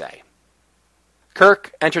 Scott would say.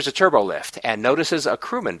 Kirk enters a turbolift and notices a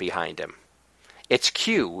crewman behind him. It's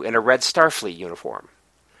Q in a red Starfleet uniform.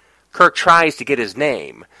 Kirk tries to get his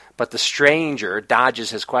name, but the stranger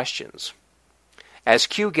dodges his questions. As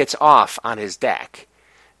Q gets off on his deck,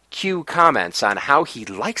 Q comments on how he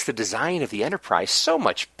likes the design of the Enterprise so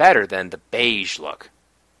much better than the beige look.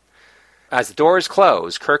 As the doors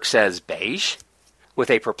close, Kirk says, beige? With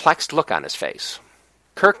a perplexed look on his face.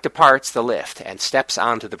 Kirk departs the lift and steps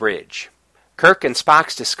onto the bridge. Kirk and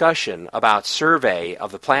Spock's discussion about survey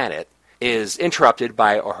of the planet is interrupted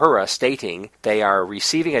by Uhura stating they are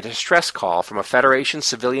receiving a distress call from a Federation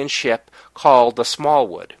civilian ship called the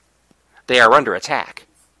Smallwood. They are under attack.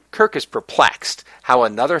 Kirk is perplexed how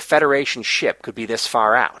another Federation ship could be this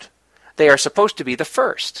far out. They are supposed to be the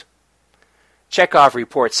first. Chekhov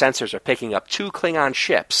reports sensors are picking up 2 Klingon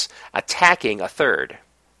ships, attacking a third.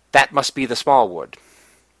 That must be the Smallwood.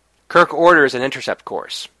 Kirk orders an intercept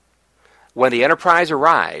course. When the Enterprise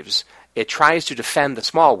arrives, it tries to defend the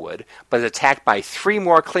Smallwood, but is attacked by 3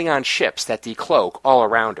 more Klingon ships that decloak all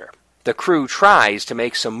around her. The crew tries to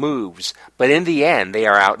make some moves, but in the end they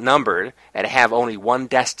are outnumbered and have only one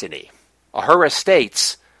destiny. Uhura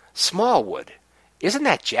states, Smallwood, isn't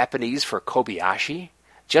that Japanese for Kobayashi?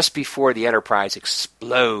 Just before the Enterprise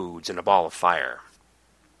explodes in a ball of fire.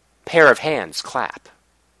 Pair of hands clap.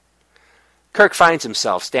 Kirk finds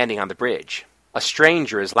himself standing on the bridge. A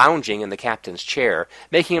stranger is lounging in the captain's chair,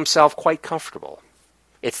 making himself quite comfortable.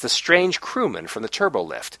 It's the strange crewman from the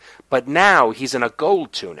turbolift, but now he's in a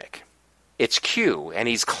gold tunic. It's Q, and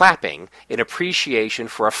he's clapping in appreciation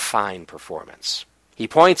for a fine performance. He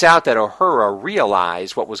points out that Uhura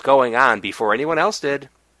realized what was going on before anyone else did.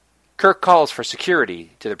 Kirk calls for security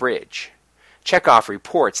to the bridge. Chekhov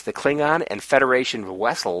reports the Klingon and Federation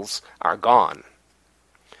vessels are gone.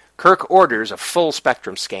 Kirk orders a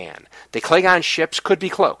full-spectrum scan. The Klingon ships could be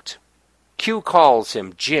cloaked. Q calls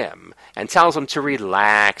him Jim and tells him to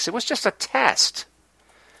relax. It was just a test.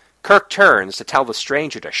 Kirk turns to tell the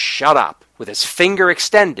stranger to shut up, with his finger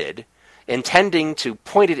extended, intending to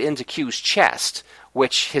point it into Q's chest,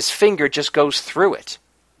 which his finger just goes through it.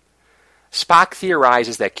 Spock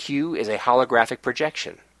theorizes that Q is a holographic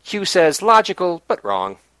projection. Q says logical, but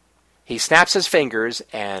wrong. He snaps his fingers,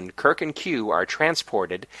 and Kirk and Q are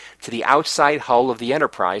transported to the outside hull of the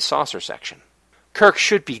Enterprise saucer section. Kirk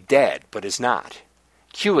should be dead, but is not.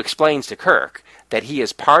 Q explains to Kirk that he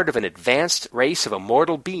is part of an advanced race of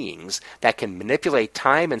immortal beings that can manipulate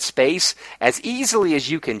time and space as easily as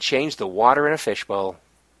you can change the water in a fishbowl.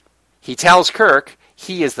 He tells Kirk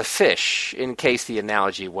he is the fish, in case the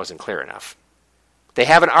analogy wasn't clear enough. They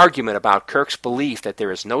have an argument about Kirk's belief that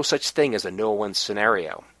there is no such thing as a no-win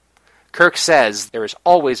scenario. Kirk says there is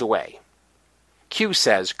always a way. Q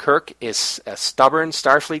says Kirk is a stubborn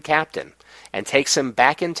Starfleet captain, and takes him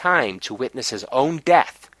back in time to witness his own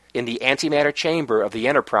death in the antimatter chamber of the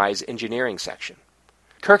Enterprise engineering section.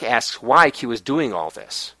 Kirk asks why Q is doing all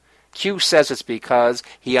this. Q says it's because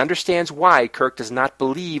he understands why Kirk does not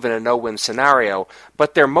believe in a no-win scenario,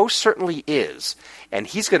 but there most certainly is, and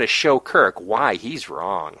he's going to show Kirk why he's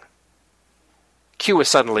wrong. Q is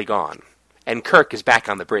suddenly gone, and Kirk is back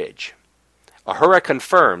on the bridge. Uhura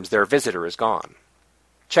confirms their visitor is gone.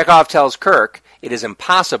 Chekhov tells Kirk it is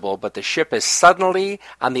impossible, but the ship is suddenly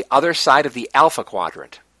on the other side of the Alpha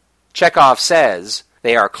Quadrant. Chekhov says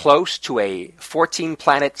they are close to a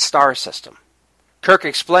 14-planet star system. Kirk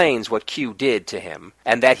explains what Q did to him,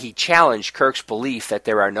 and that he challenged Kirk's belief that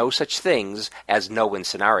there are no such things as no-win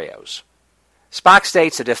scenarios. Spock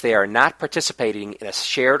states that if they are not participating in a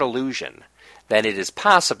shared illusion, then it is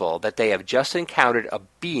possible that they have just encountered a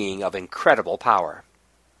being of incredible power.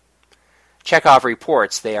 Chekhov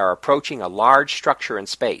reports they are approaching a large structure in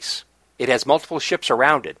space. It has multiple ships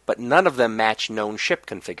around it, but none of them match known ship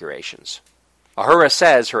configurations. Uhura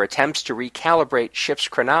says her attempts to recalibrate ships'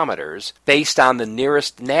 chronometers based on the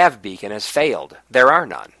nearest nav beacon has failed. There are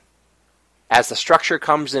none. As the structure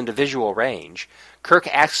comes into visual range, Kirk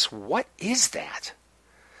asks, "What is that?"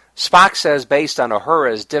 Spock says based on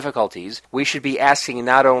Uhura's difficulties, we should be asking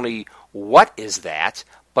not only what is that,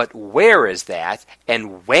 but where is that,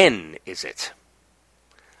 and when is it?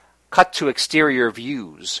 Cut to exterior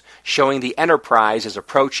views, showing the Enterprise is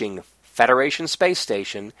approaching Federation Space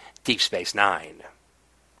Station, Deep Space Nine.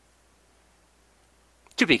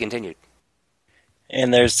 To be continued.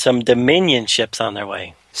 And there's some Dominion ships on their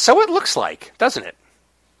way. So it looks like, doesn't it?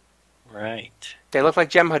 Right. They look like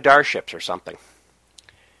Jem'Hadar ships or something.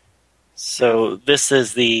 So this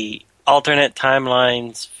is the alternate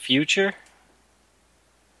timeline's future?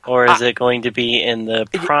 Or is it going to be in the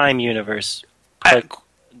Prime universe?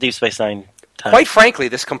 Deep Space Nine time? Quite frankly,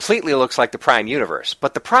 this completely looks like the Prime universe.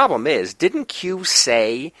 But the problem is, didn't Q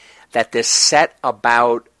say that this set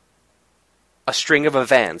about a string of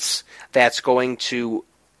events that's going to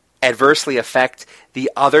adversely affect the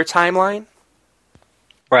other timeline?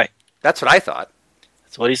 Right. That's what I thought.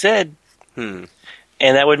 That's what he said. And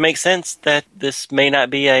that would make sense that this may not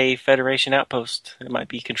be a Federation outpost. It might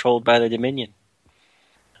be controlled by the Dominion.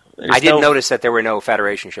 I didn't notice that there were no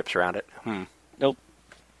Federation ships around it. Nope.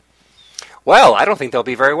 Well, I don't think they'll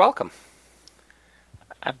be very welcome.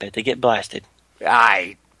 I bet they get blasted.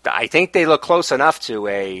 I think they look close enough to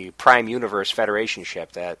a Prime Universe Federation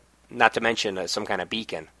ship that, not to mention some kind of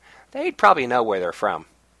beacon, they'd probably know where they're from.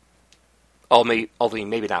 Only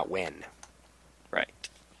maybe not when. Right.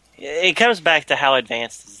 It comes back to how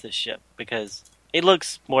advanced is this ship, because it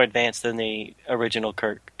looks more advanced than the original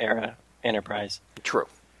Kirk era Enterprise. True.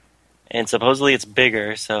 And supposedly it's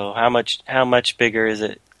bigger, so how much bigger is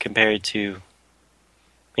it compared to... I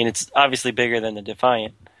mean, it's obviously bigger than the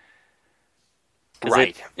Defiant.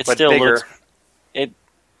 Right. It but still bigger. looks...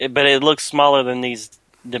 But it looks smaller than these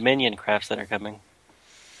Dominion crafts that are coming.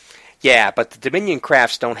 Yeah, but the Dominion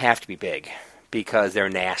crafts don't have to be big, because they're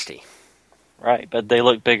nasty. Right, but they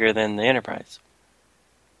look bigger than the Enterprise.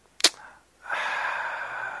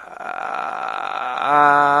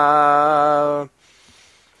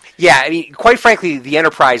 Yeah, I mean, quite frankly, the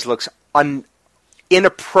Enterprise looks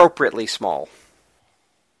inappropriately small.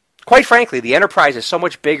 Quite frankly, the Enterprise is so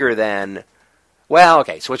much bigger than... Well,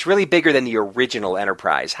 okay, so it's really bigger than the original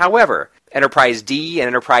Enterprise. However, Enterprise D and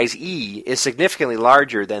Enterprise E is significantly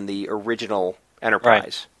larger than the original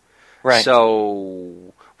Enterprise. Right.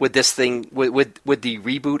 So, would this thing... Would the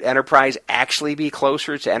reboot Enterprise actually be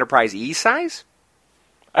closer to Enterprise E size?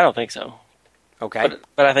 I don't think so. Okay.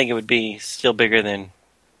 But I think it would be still bigger than...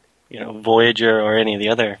 Voyager or any of the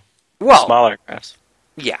other smaller crafts.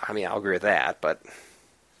 Yeah, I mean, I'll agree with that, but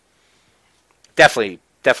definitely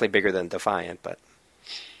bigger than Defiant, but...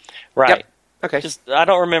 Right. Yep. Okay. I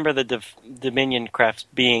don't remember the Dominion crafts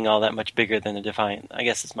being all that much bigger than the Defiant. I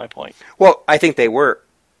guess that's my point. Well, I think they were.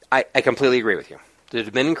 I completely agree with you. The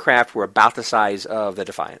Dominion craft were about the size of the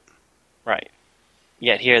Defiant. Right.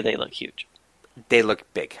 Yet here they look huge. They look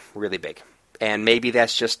big, really big. And maybe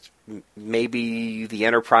that's just... Maybe the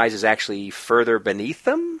Enterprise is actually further beneath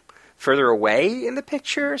them, further away in the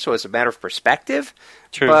picture, so it's a matter of perspective.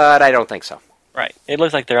 True. But I don't think so. Right. It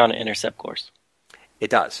looks like they're on an intercept course. It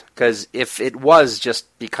does. Because if it was just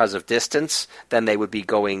because of distance, then they would be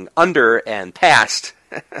going under and past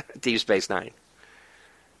Deep Space Nine.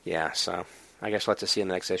 Yeah, so I guess we'll have to see in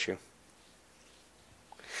the next issue.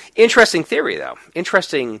 Interesting theory, though.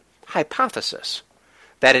 Interesting hypothesis.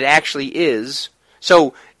 That it actually is...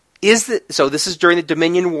 So this is during the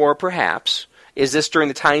Dominion War, perhaps. Is this during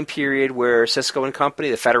the time period where Sisko and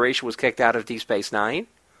company, the Federation, was kicked out of Deep Space Nine?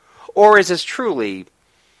 Or is this truly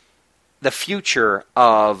the future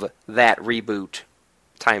of that reboot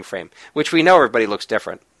time frame? Which we know everybody looks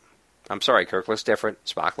different. I'm sorry, Kirk looks different.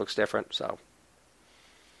 Spock looks different, so...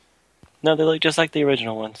 No, they look just like the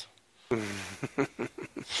original ones.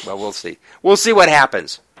 Well, we'll see. We'll see what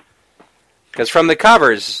happens. Because from the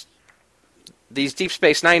covers, these Deep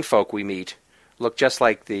Space Nine folk we meet look just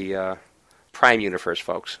like the Prime Universe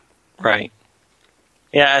folks. Right.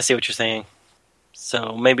 Yeah, I see what you're saying.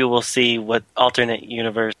 So maybe we'll see what alternate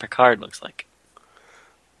universe Picard looks like.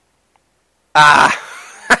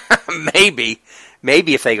 Maybe.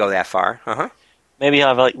 Maybe if they go that far. Uh-huh. Maybe he'll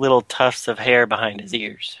have like little tufts of hair behind his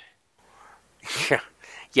ears.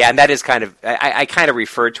 Yeah, and that is kind of... I kind of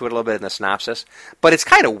referred to it a little bit in the synopsis. But it's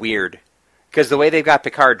kind of weird. Because the way they've got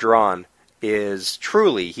Picard drawn is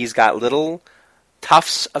truly, he's got little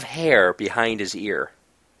tufts of hair behind his ear.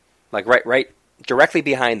 Like right directly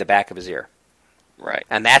behind the back of his ear. Right.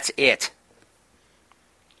 And that's it.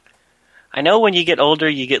 I know when you get older,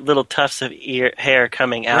 you get little tufts of hair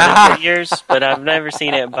coming out of your ears, but I've never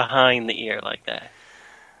seen it behind the ear like that.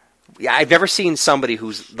 Yeah, I've never seen somebody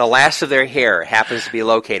who's the last of their hair happens to be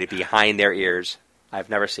located behind their ears. I've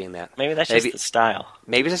never seen that. Maybe that's just the style.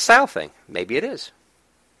 Maybe it's a style thing. Maybe it is.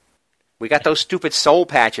 We got those stupid soul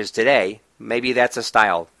patches today. Maybe that's a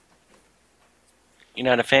style. You're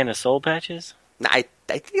not a fan of soul patches? I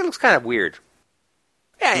think it looks kind of weird.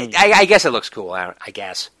 Yeah, I guess it looks cool, I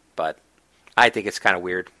guess. But I think it's kind of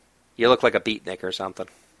weird. You look like a beatnik or something.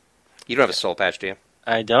 You don't have a soul patch, do you?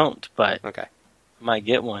 I don't, but okay. I might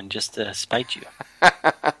get one just to spite you.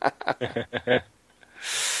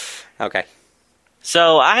 Okay.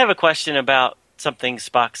 So I have a question about something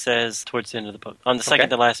Spock says towards the end of the book. On the second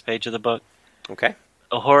to last page of the book. Okay.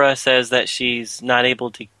 Uhura says that she's not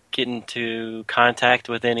able to get into contact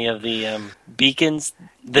with any of the beacons.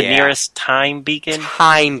 The nearest time beacon.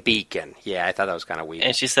 Time beacon. Yeah, I thought that was kind of weird.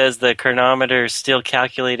 And she says the chronometer is still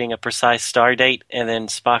calculating a precise star date, and then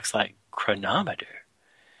Spock's like, chronometer?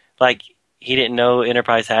 Like, he didn't know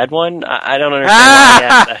Enterprise had one? I don't understand why he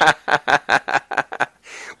asked that.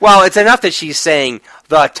 Well, it's enough that she's saying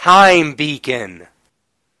the time beacon.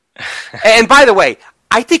 And by the way,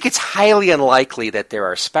 I think it's highly unlikely that there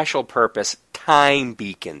are special purpose time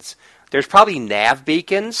beacons. There's probably nav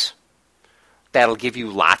beacons that'll give you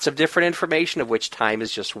lots of different information, of which time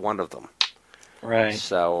is just one of them. Right.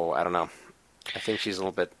 So, I don't know. I think she's a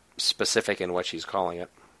little bit specific in what she's calling it.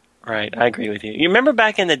 Right, I agree with you. You remember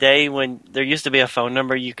back in the day when there used to be a phone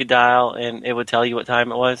number you could dial and it would tell you what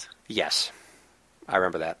time it was? Yes. I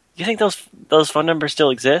remember that. You think those phone numbers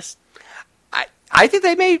still exist? I think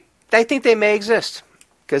they may exist.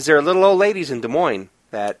 Because there are little old ladies in Des Moines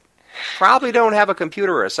that probably don't have a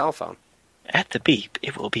computer or a cell phone. At the beep,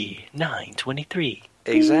 it will be 9:23.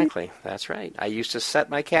 Exactly. That's right. I used to set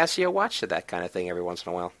my Casio watch to that kind of thing every once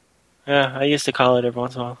in a while. Yeah, I used to call it every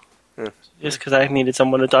once in a while. Just because I needed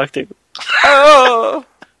someone to talk to. Oh!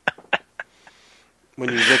 When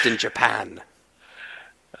you lived in Japan.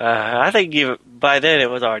 I think by then it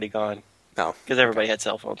was already gone. No. Because everybody had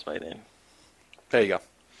cell phones by then. There you go.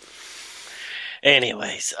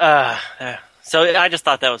 Anyways, so I just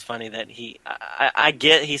thought that was funny that I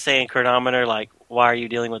get he's saying chronometer, like, why are you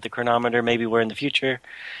dealing with the chronometer? Maybe we're in the future.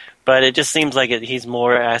 But it just seems like he's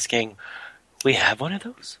more asking, we have one of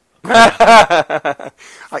those? How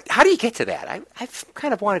do you get to that? I've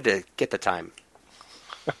kind of wanted to get the time.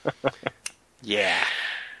 Yeah.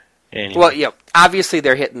 Anyway. Well, yeah, obviously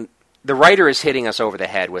the writer is hitting us over the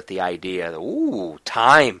head with the idea that, ooh,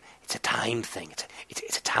 time. It's a time thing.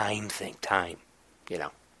 It's a time thing. Time. You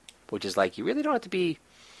know, which is like, you really don't have to be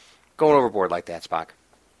going overboard like that, Spock.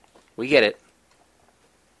 We get it.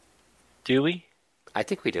 Do we? I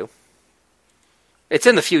think we do. It's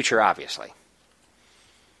in the future, obviously.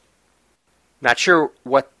 Not sure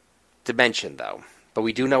what dimension, though, but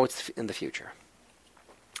we do know it's in the future.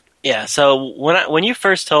 Yeah, so when you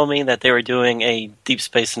first told me that they were doing a Deep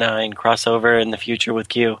Space Nine crossover in the future with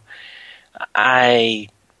Q, I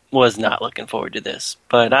was not looking forward to this.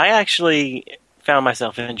 But I actually found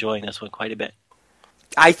myself enjoying this one quite a bit.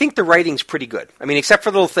 I think the writing's pretty good. I mean, except for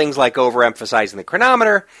little things like overemphasizing the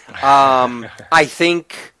chronometer. I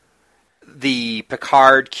think the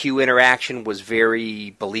Picard-Q interaction was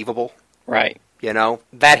very believable. Right. You know,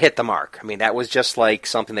 that hit the mark. I mean, that was just like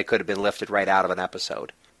something that could have been lifted right out of an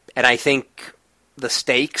episode. And I think the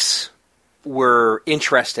stakes were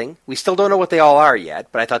interesting. We still don't know what they all are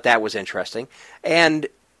yet, but I thought that was interesting. And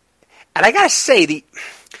I gotta say,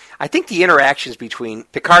 I think the interactions between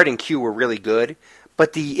Picard and Q were really good,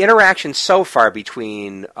 but the interactions so far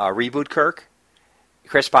between Reboot Kirk,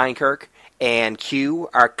 Chris Pine Kirk, and Q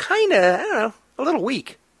are kind of, I don't know, a little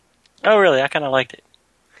weak. Oh, really? I kind of liked it.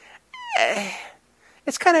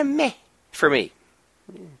 It's kind of meh for me.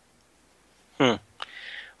 Well,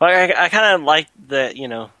 I kind of like that.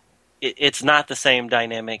 It's not the same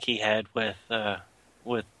dynamic he had with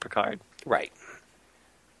Picard. Right.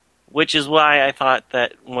 Which is why I thought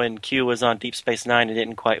that when Q was on Deep Space Nine, it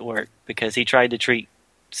didn't quite work, because he tried to treat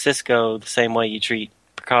Sisko the same way you treat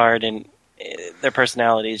Picard, and their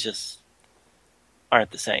personalities just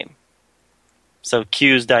aren't the same. So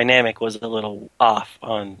Q's dynamic was a little off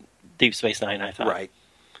on Deep Space Nine, I thought. Right.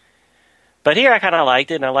 But here I kind of liked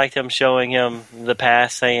it, and I liked him showing him the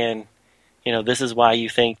past, saying, this is why you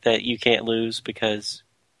think that you can't lose, because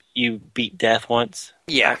you beat death once.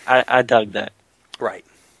 Yeah. I dug that. Right.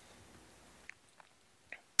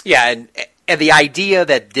 Yeah, and the idea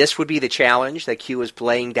that this would be the challenge that Q is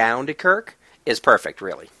laying down to Kirk is perfect,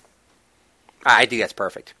 really. I think that's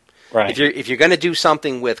perfect. Right. If you're going to do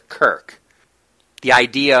something with Kirk, the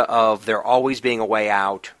idea of there always being a way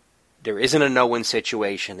out, there isn't a no-win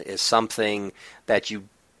situation, is something that you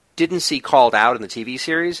didn't see called out in the TV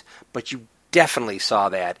series, but you definitely saw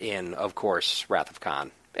that in, of course, Wrath of Khan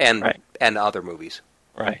and other movies.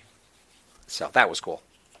 Right. So that was cool.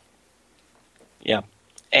 Yeah.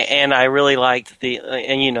 And I really liked you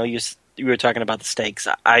were talking about the stakes.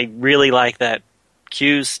 I really like that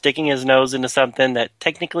Q's sticking his nose into something that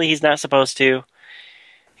technically he's not supposed to.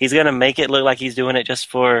 He's going to make it look like he's doing it just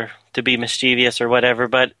to be mischievous or whatever,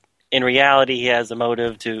 but in reality he has a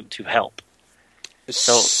motive to help.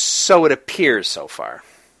 So it appears so far.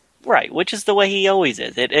 Right, which is the way he always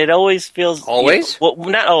is. It always feels... Always? Well,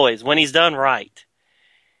 not always, when he's done right.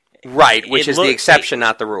 Right, which is the exception,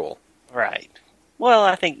 not the rule. Right. Well,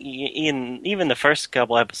 I think even the first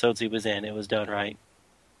couple episodes he was in, it was done right.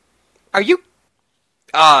 Are you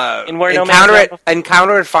Encounter at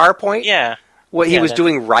Farpoint? Yeah. What he was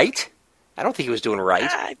doing right? I don't think he was doing right.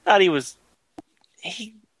 I thought he was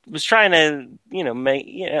trying to,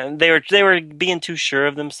 they were being too sure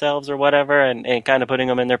of themselves or whatever, and kind of putting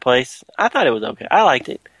them in their place. I thought it was okay. I liked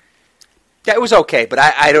it. Yeah, it was okay, but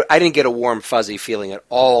I didn't get a warm, fuzzy feeling at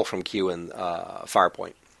all from Q in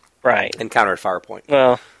Farpoint. Right. Encounter at Farpoint.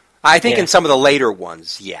 Well, I think in some of the later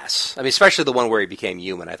ones, yes. I mean, especially the one where he became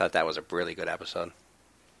human. I thought that was a really good episode.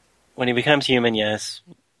 When he becomes human, yes.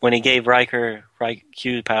 When he gave Riker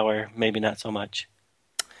Q power, maybe not so much.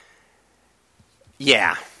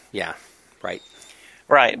 Yeah, right.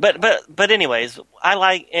 Right, but anyways, I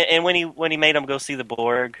like, and when he made him go see the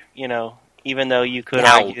Borg, even though you could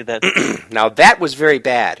argue that... Now, that was very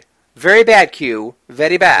bad. Very bad, Q.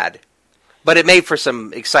 Very bad. But it made for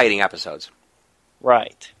some exciting episodes.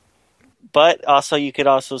 Right. But also, you could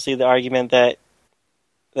also see the argument that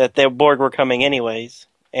the Borg were coming anyways,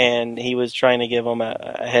 and he was trying to give them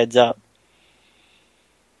a heads up.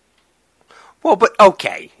 Well, but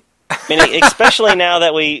okay. I mean, especially now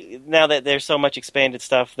that there's so much expanded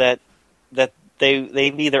stuff that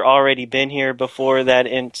they've either already been here before that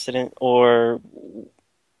incident or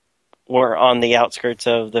were on the outskirts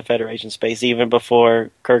of the Federation space even before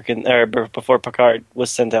before Picard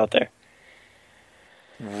was sent out there.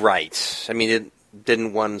 Right. I mean,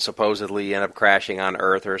 didn't one supposedly end up crashing on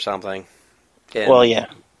Earth or something? Well, yeah.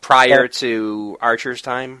 Prior to Archer's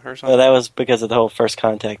time or something? Well, that was because of the whole First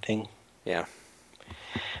Contact thing. Yeah.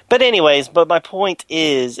 But anyways, my point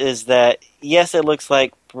is that, yes, it looks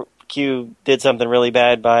like Q did something really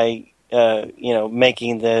bad by,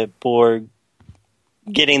 making the Borg,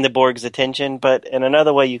 getting the Borg's attention, but in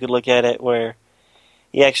another way you could look at it where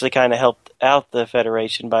he actually kind of helped out the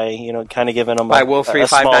Federation by, kind of giving them a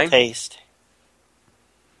small taste.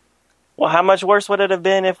 Well, how much worse would it have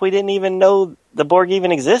been if we didn't even know the Borg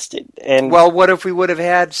even existed? And well, what if we would have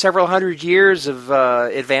had several hundred years of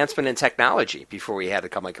advancement in technology before we had to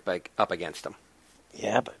come up against them?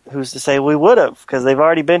 Yeah, but who's to say we would have? Because they've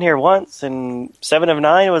already been here once, and 7 of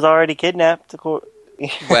 9 was already kidnapped.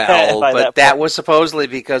 Well, but that was supposedly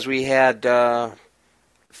because we had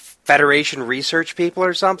Federation research people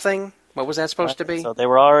or something. What was that supposed to be? So they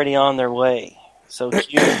were already on their way. So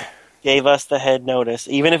Q gave us the head notice,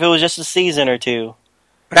 even if it was just a season or two.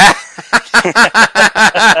 I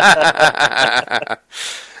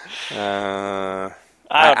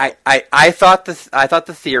thought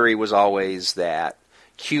the theory was always that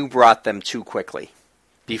Q brought them too quickly,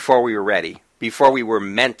 before we were ready, before we were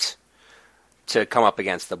meant to come up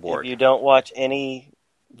against the Borg. If you don't watch any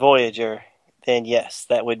Voyager, then yes,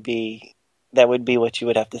 that would be what you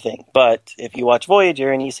would have to think. But if you watch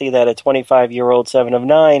Voyager and you see that a 25-year-old 7 of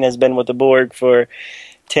 9 has been with the Borg for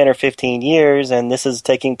 10 or 15 years, and this is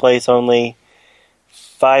taking place only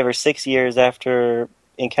 5 or 6 years after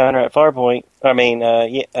Encounter at Farpoint,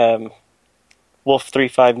 Wolf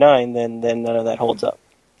 359, then none of that holds up.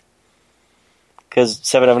 Because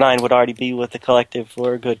 7 of 9 would already be with the collective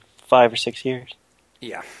for a good 5 or 6 years.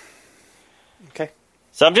 Yeah. Okay.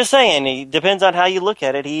 So I'm just saying, it depends on how you look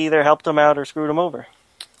at it. He either helped him out or screwed him over.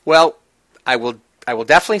 Well, I will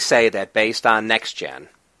definitely say that based on Next Gen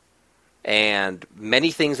and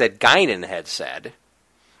many things that Guinan had said,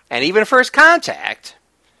 and even First Contact,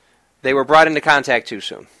 they were brought into contact too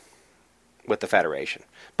soon with the Federation.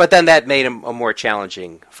 But then that made him a more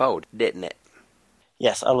challenging foe, didn't it?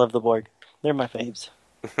 Yes, I love the Borg. They're my faves.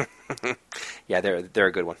 Yeah, they're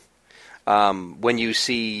a good one. When you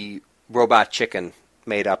see Robot Chicken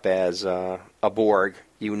made up as a Borg,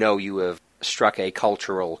 you know you have struck a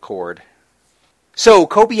cultural chord. So,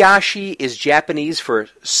 Kobayashi is Japanese for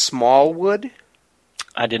small wood?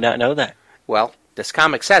 I did not know that. Well, this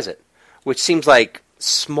comic says it, which seems like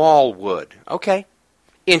small wood. Okay,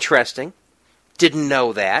 interesting. Didn't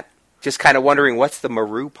know that. Just kind of wondering what's the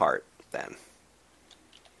Maru part, then.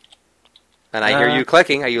 And I hear you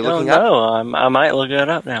clicking. Are you looking up? No, I might look it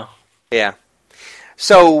up now. Yeah.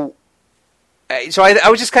 So I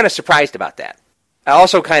was just kind of surprised about that.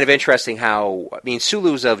 Also kind of interesting how, I mean,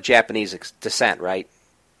 Sulu's of Japanese descent, right?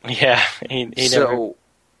 Yeah, he never...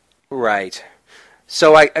 Right.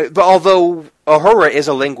 So, but although Uhura is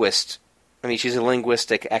a linguist, I mean, she's a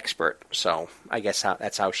linguistic expert, so I guess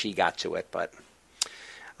that's how she got to it, but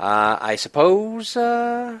I suppose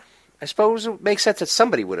it makes sense that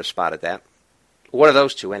somebody would have spotted that. One of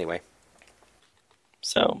those two, anyway.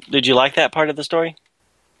 So, did you like that part of the story?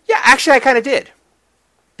 Yeah, actually, I kind of did.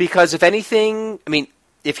 Because if anything, I mean,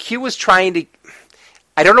 if Q was trying to...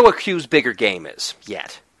 I don't know what Q's bigger game is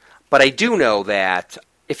yet. But I do know that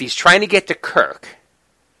if he's trying to get to Kirk,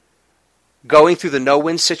 going through the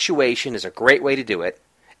no-win situation is a great way to do it.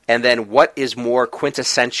 And then what is more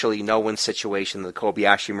quintessentially no-win situation than the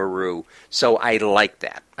Kobayashi Maru? So I like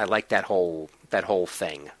that. I like that whole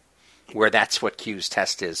thing. Where that's what Q's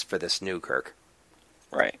test is for this new Kirk.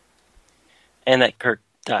 Right. And that Kirk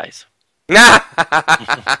dies. He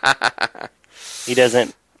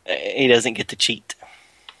doesn't get to cheat.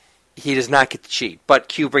 He does not get to cheat, but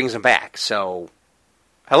Q brings him back, so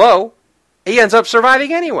hello. He ends up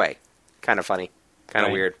surviving anyway. Kind of funny. Kind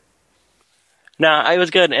of weird. No, it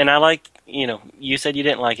was good, and I liked, you said you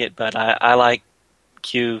didn't like it, but I like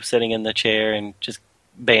Q sitting in the chair and just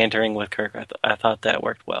bantering with Kirk. I thought that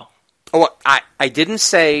worked well. Oh, I didn't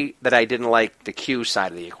say that I didn't like the Q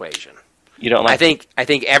side of the equation. You don't like I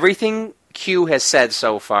think everything Q has said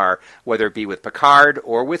so far, whether it be with Picard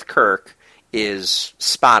or with Kirk, is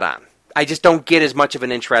spot on. I just don't get as much of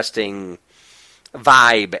an interesting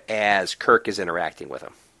vibe as Kirk is interacting with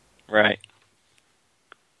him. Right.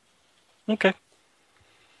 Okay.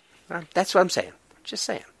 That's what I'm saying. Just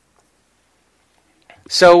saying.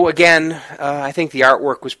 So, again, I think the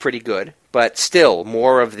artwork was pretty good, but still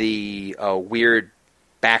more of the weird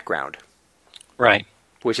background. Right.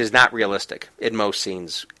 Which is not realistic in most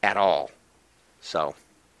scenes at all. So,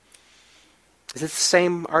 is it the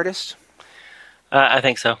same artist? I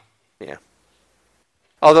think so. Yeah.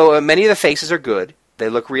 Although many of the faces are good, they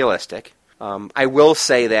look realistic. I will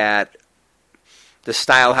say that the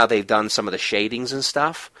style, how they've done some of the shadings and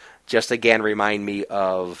stuff, just again remind me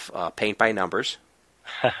of Paint by Numbers,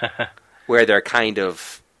 where they're kind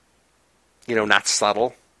of, not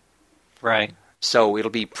subtle. Right. So it'll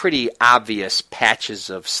be pretty obvious patches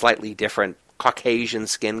of slightly different Caucasian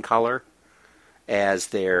skin color as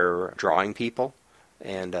they're drawing people.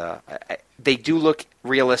 And they do look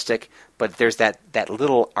realistic, but there's that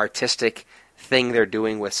little artistic thing they're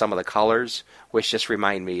doing with some of the colors, which just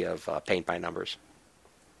remind me of Paint by Numbers.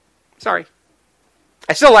 Sorry.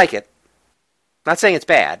 I still like it. Not saying it's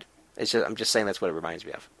bad. I'm just saying that's what it reminds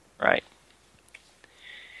me of. Right.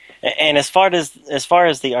 And as far as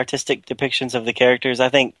the artistic depictions of the characters, I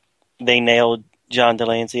think they nailed John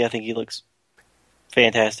Delancey. I think he looks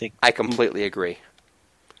fantastic. I completely agree.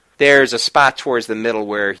 There's a spot towards the middle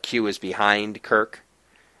where Q is behind Kirk,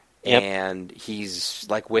 yep. And he's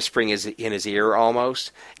like whispering in his ear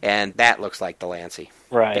almost, and that looks like Delancey.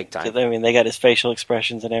 Right. Big time. I mean, they got his facial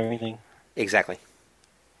expressions and everything. Exactly.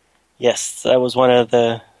 Yes, that was one of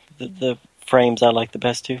the frames I liked the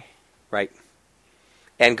best too. Right.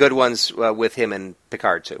 And good ones with him and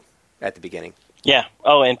Picard, too, at the beginning. Yeah.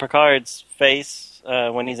 Oh, and Picard's face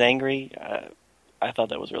when he's angry, I thought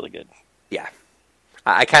that was really good. Yeah.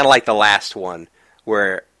 I kind of like the last one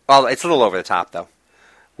where... Well, it's a little over the top, though.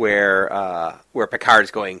 Where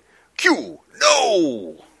Picard's going, Q,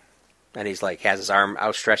 no! And he's like, has his arm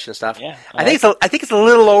outstretched and stuff. Yeah. I think it's a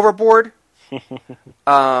little overboard.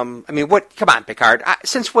 I mean, what? Come on, Picard.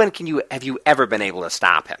 Since when have you ever been able to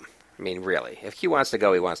stop him? I mean, really, if Q wants to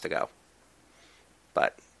go, he wants to go.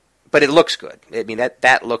 But it looks good. I mean,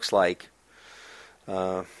 that looks like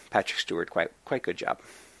Patrick Stewart. Quite good job.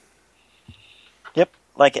 Yep,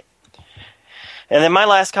 like it. And then my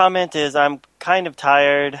last comment is I'm kind of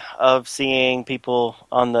tired of seeing people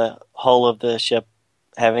on the hull of the ship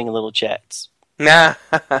having little chats. Nah.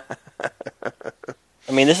 I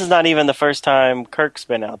mean, this is not even the first time Kirk's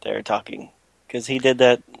been out there talking, because he did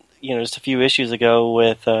that, just a few issues ago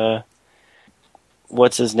with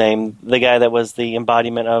what's his name, the guy that was the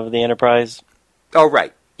embodiment of the Enterprise. Oh,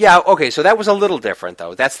 right. Yeah. Okay. So that was a little different,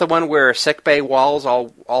 though. That's the one where sickbay walls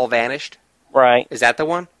all vanished. Right. Is that the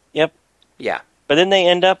one? Yep. Yeah. But didn't they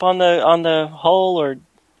end up on the hull, or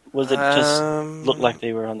was it just looked like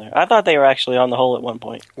they were on there? I thought they were actually on the hull at one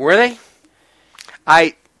point. Were they?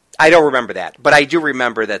 I don't remember that, but I do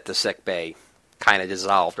remember that the sick bay kind of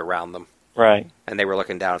dissolved around them. Right. And they were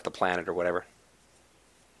looking down at the planet or whatever.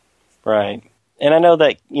 Right. And I know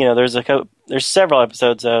that, there's several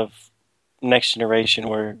episodes of Next Generation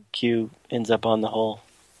where Q ends up on the hull.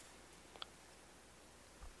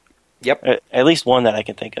 Yep. At least one that I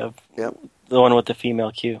can think of. Yep. The one with the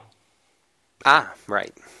female Q. Ah,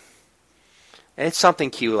 right. And it's something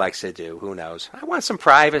Q likes to do. Who knows? I want some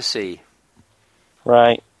privacy.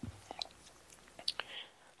 Right.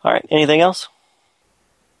 All right. Anything else?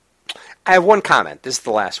 I have one comment. This is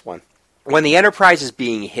the last one. When the Enterprise is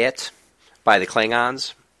being hit by the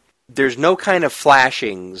Klingons, there's no kind of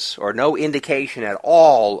flashings or no indication at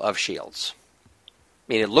all of shields.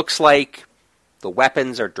 I mean, it looks like the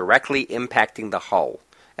weapons are directly impacting the hull.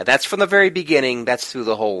 And that's from the very beginning. That's through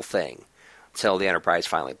the whole thing until the Enterprise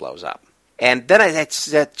finally blows up. And then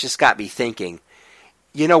that just got me thinking.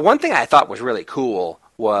 One thing I thought was really cool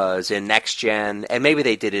was in Next Gen, and maybe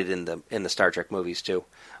they did it in the Star Trek movies too,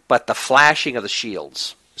 but the flashing of the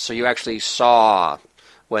shields. So you actually saw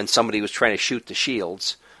when somebody was trying to shoot the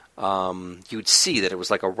shields, you'd see that it was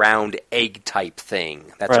like a round egg type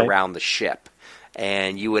thing that's right around the ship.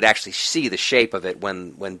 And you would actually see the shape of it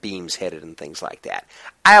when beams hit it and things like that.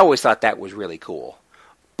 I always thought that was really cool,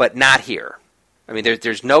 but not here. I mean,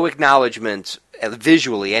 there's no acknowledgement,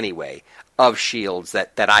 visually anyway, of shields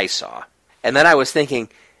that I saw. And then I was thinking,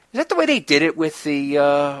 is that the way they did it with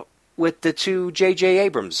the two J.J.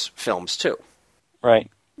 Abrams films too? Right.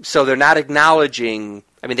 So they're not acknowledging.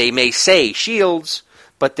 I mean, they may say shields,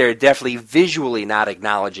 but they're definitely visually not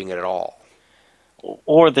acknowledging it at all.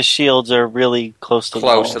 Or the shields are really close to the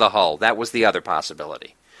hull. Close to the hull. That was the other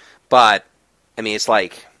possibility. But, I mean, it's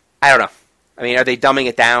like, I don't know. I mean, are they dumbing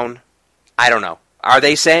it down? I don't know. Are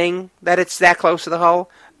they saying that it's that close to the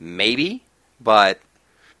hull? Maybe. But,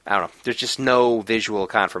 I don't know. There's just no visual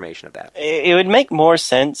confirmation of that. It would make more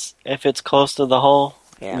sense if it's close to the hull.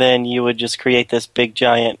 Yeah. Then you would just create this big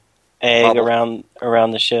giant egg around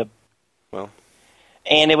the ship. Well.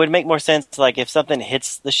 And it would make more sense, like, if something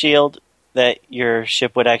hits the shield, that your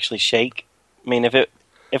ship would actually shake. I mean, if it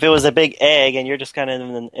was a big egg and you're just kind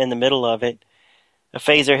of in the middle of it, a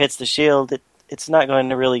phaser hits the shield, it's not going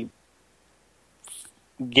to really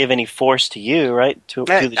give any force to you, right? To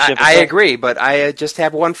the ship. I agree, but I just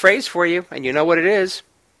have one phrase for you, and you know what it is.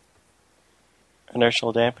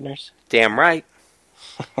 Inertial dampeners? Damn right.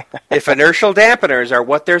 If inertial dampeners are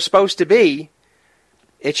what they're supposed to be,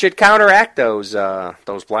 it should counteract those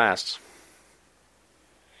blasts.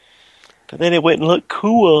 But then it wouldn't look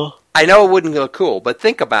cool. I know it wouldn't look cool, but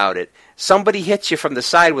think about it. Somebody hits you from the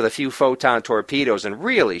side with a few photon torpedoes and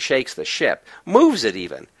really shakes the ship, moves it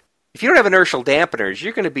even. If you don't have inertial dampeners,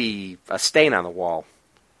 you're going to be a stain on the wall.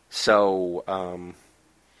 So,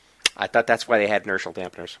 I thought that's why they had inertial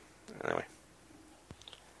dampeners. Anyway.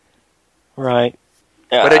 Right.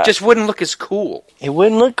 But it just wouldn't look as cool. It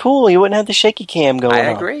wouldn't look cool. You wouldn't have the shaky cam going on.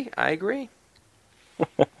 I agree.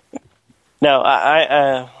 No,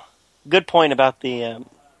 I good point about the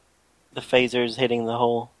phasers hitting the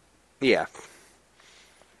hull. Yeah.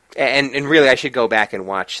 And really, I should go back and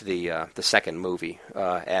watch the second movie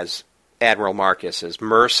as Admiral Marcus is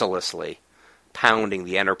mercilessly pounding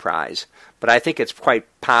the Enterprise. But I think it's quite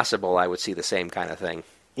possible I would see the same kind of thing.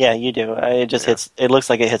 Yeah, you do. It just hits. It looks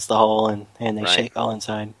like it hits the hull, and they Right. shake all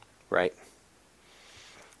inside. Right.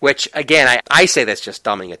 Which again, I say that's just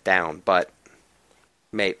dumbing it down, but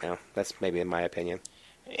that's maybe in my opinion.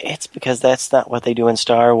 It's because that's not what they do in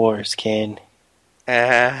Star Wars, Ken.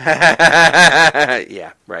 Yeah,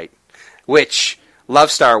 right. Which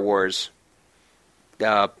love Star Wars,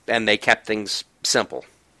 and they kept things simple.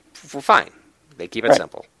 Fine, they keep it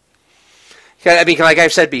simple. I mean, like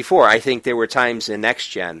I've said before, I think there were times in Next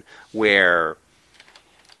Gen where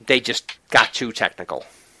they just got too technical.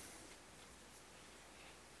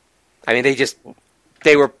 I mean,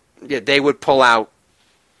 they were they would pull out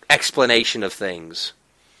explanation of things,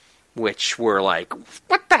 which were like,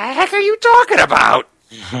 what the heck are you talking about?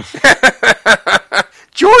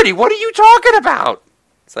 Jordy, what are you talking about?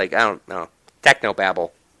 It's like, I don't know.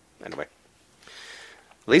 Technobabble. Anyway.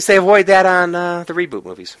 At least they avoid that on the reboot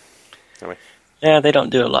movies. Anyway. Yeah, they don't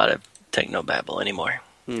do a lot of technobabble anymore.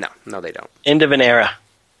 No, they don't. End of an era.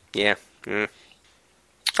 Yeah. Mm. Okay.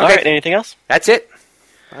 All right, anything else? That's it.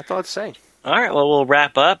 That's all I'd say. All right, well, we'll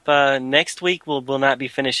wrap up. Next week, we'll not be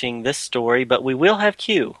finishing this story, but we will have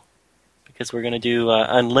Q, because we're going to do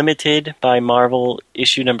Unlimited by Marvel,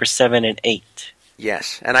 issue number 7 and 8.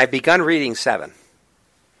 Yes, and I've begun reading 7.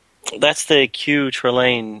 That's the Q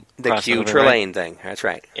Trelane The Q Trelane thing, that's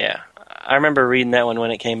right. Yeah, I remember reading that one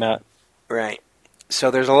when it came out. Right.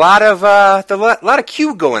 So there's a lot of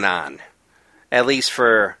Q going on, at least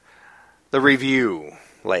for the review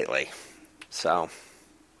lately. So,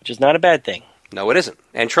 which is not a bad thing. No, it isn't.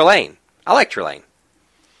 And Trelane, I like Trelane.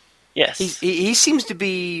 Yes, he seems to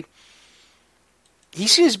be.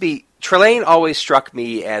 Trelane always struck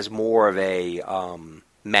me as more of a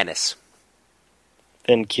menace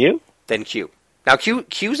than Q. Now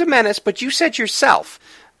Q's a menace, but you said yourself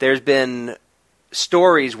there's been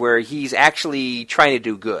stories where he's actually trying to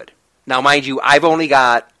do good. Now, mind you, I've only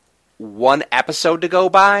got one episode to go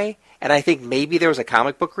by, and I think maybe there was a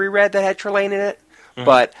comic book reread that had Trelane in it. Mm-hmm.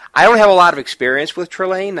 But I don't have a lot of experience with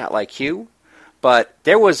Trelane, not like Q. But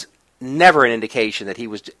there was never an indication that he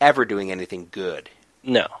was ever doing anything good.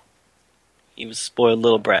 No. He was a spoiled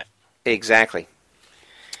little brat. Exactly.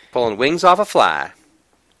 Pulling wings off a fly.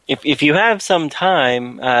 If you have some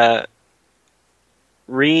time,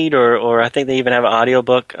 read, or I think they even have an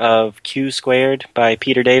audiobook of Q Squared by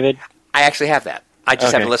Peter David. I actually have that. I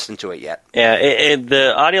just haven't listened to it yet. Yeah,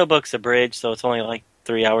 the audiobook's abridged, so it's only like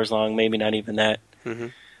 3 hours long, maybe not even that. Mm-hmm.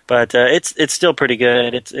 But it's still pretty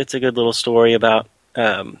good. It's a good little story about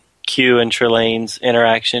Q and Trelane's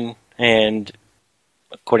interaction, and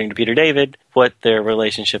according to Peter David, what their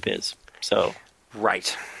relationship is. So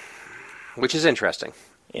right, which is interesting.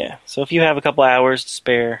 Yeah. So if you have a couple hours to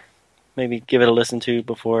spare, maybe give it a listen to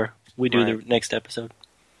before we do the next episode.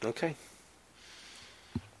 Okay.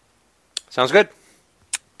 Sounds good.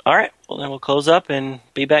 All right. Well, then we'll close up and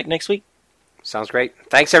be back next week. Sounds great.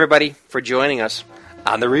 Thanks, everybody, for joining us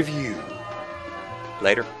on the review.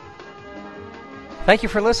 Later. Thank you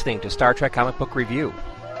for listening to Star Trek Comic Book Review.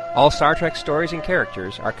 All Star Trek stories and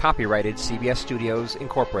characters are copyrighted CBS Studios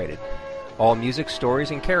Incorporated. All music,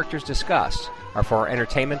 stories, and characters discussed are for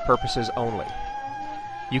entertainment purposes only.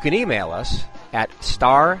 You can email us at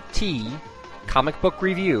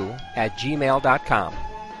startcomicbookreview@gmail.com.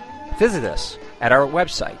 Visit us at our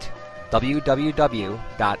website,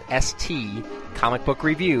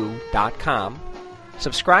 www.stcomicbookreview.com.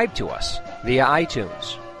 Subscribe to us via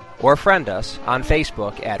iTunes, or friend us on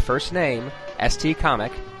Facebook at first name ST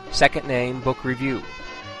Comic, second name Book Review.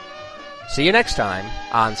 See you next time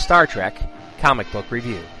on Star Trek Comic Book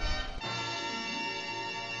Review.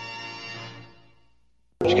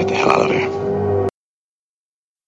 Let's get the hell out of here.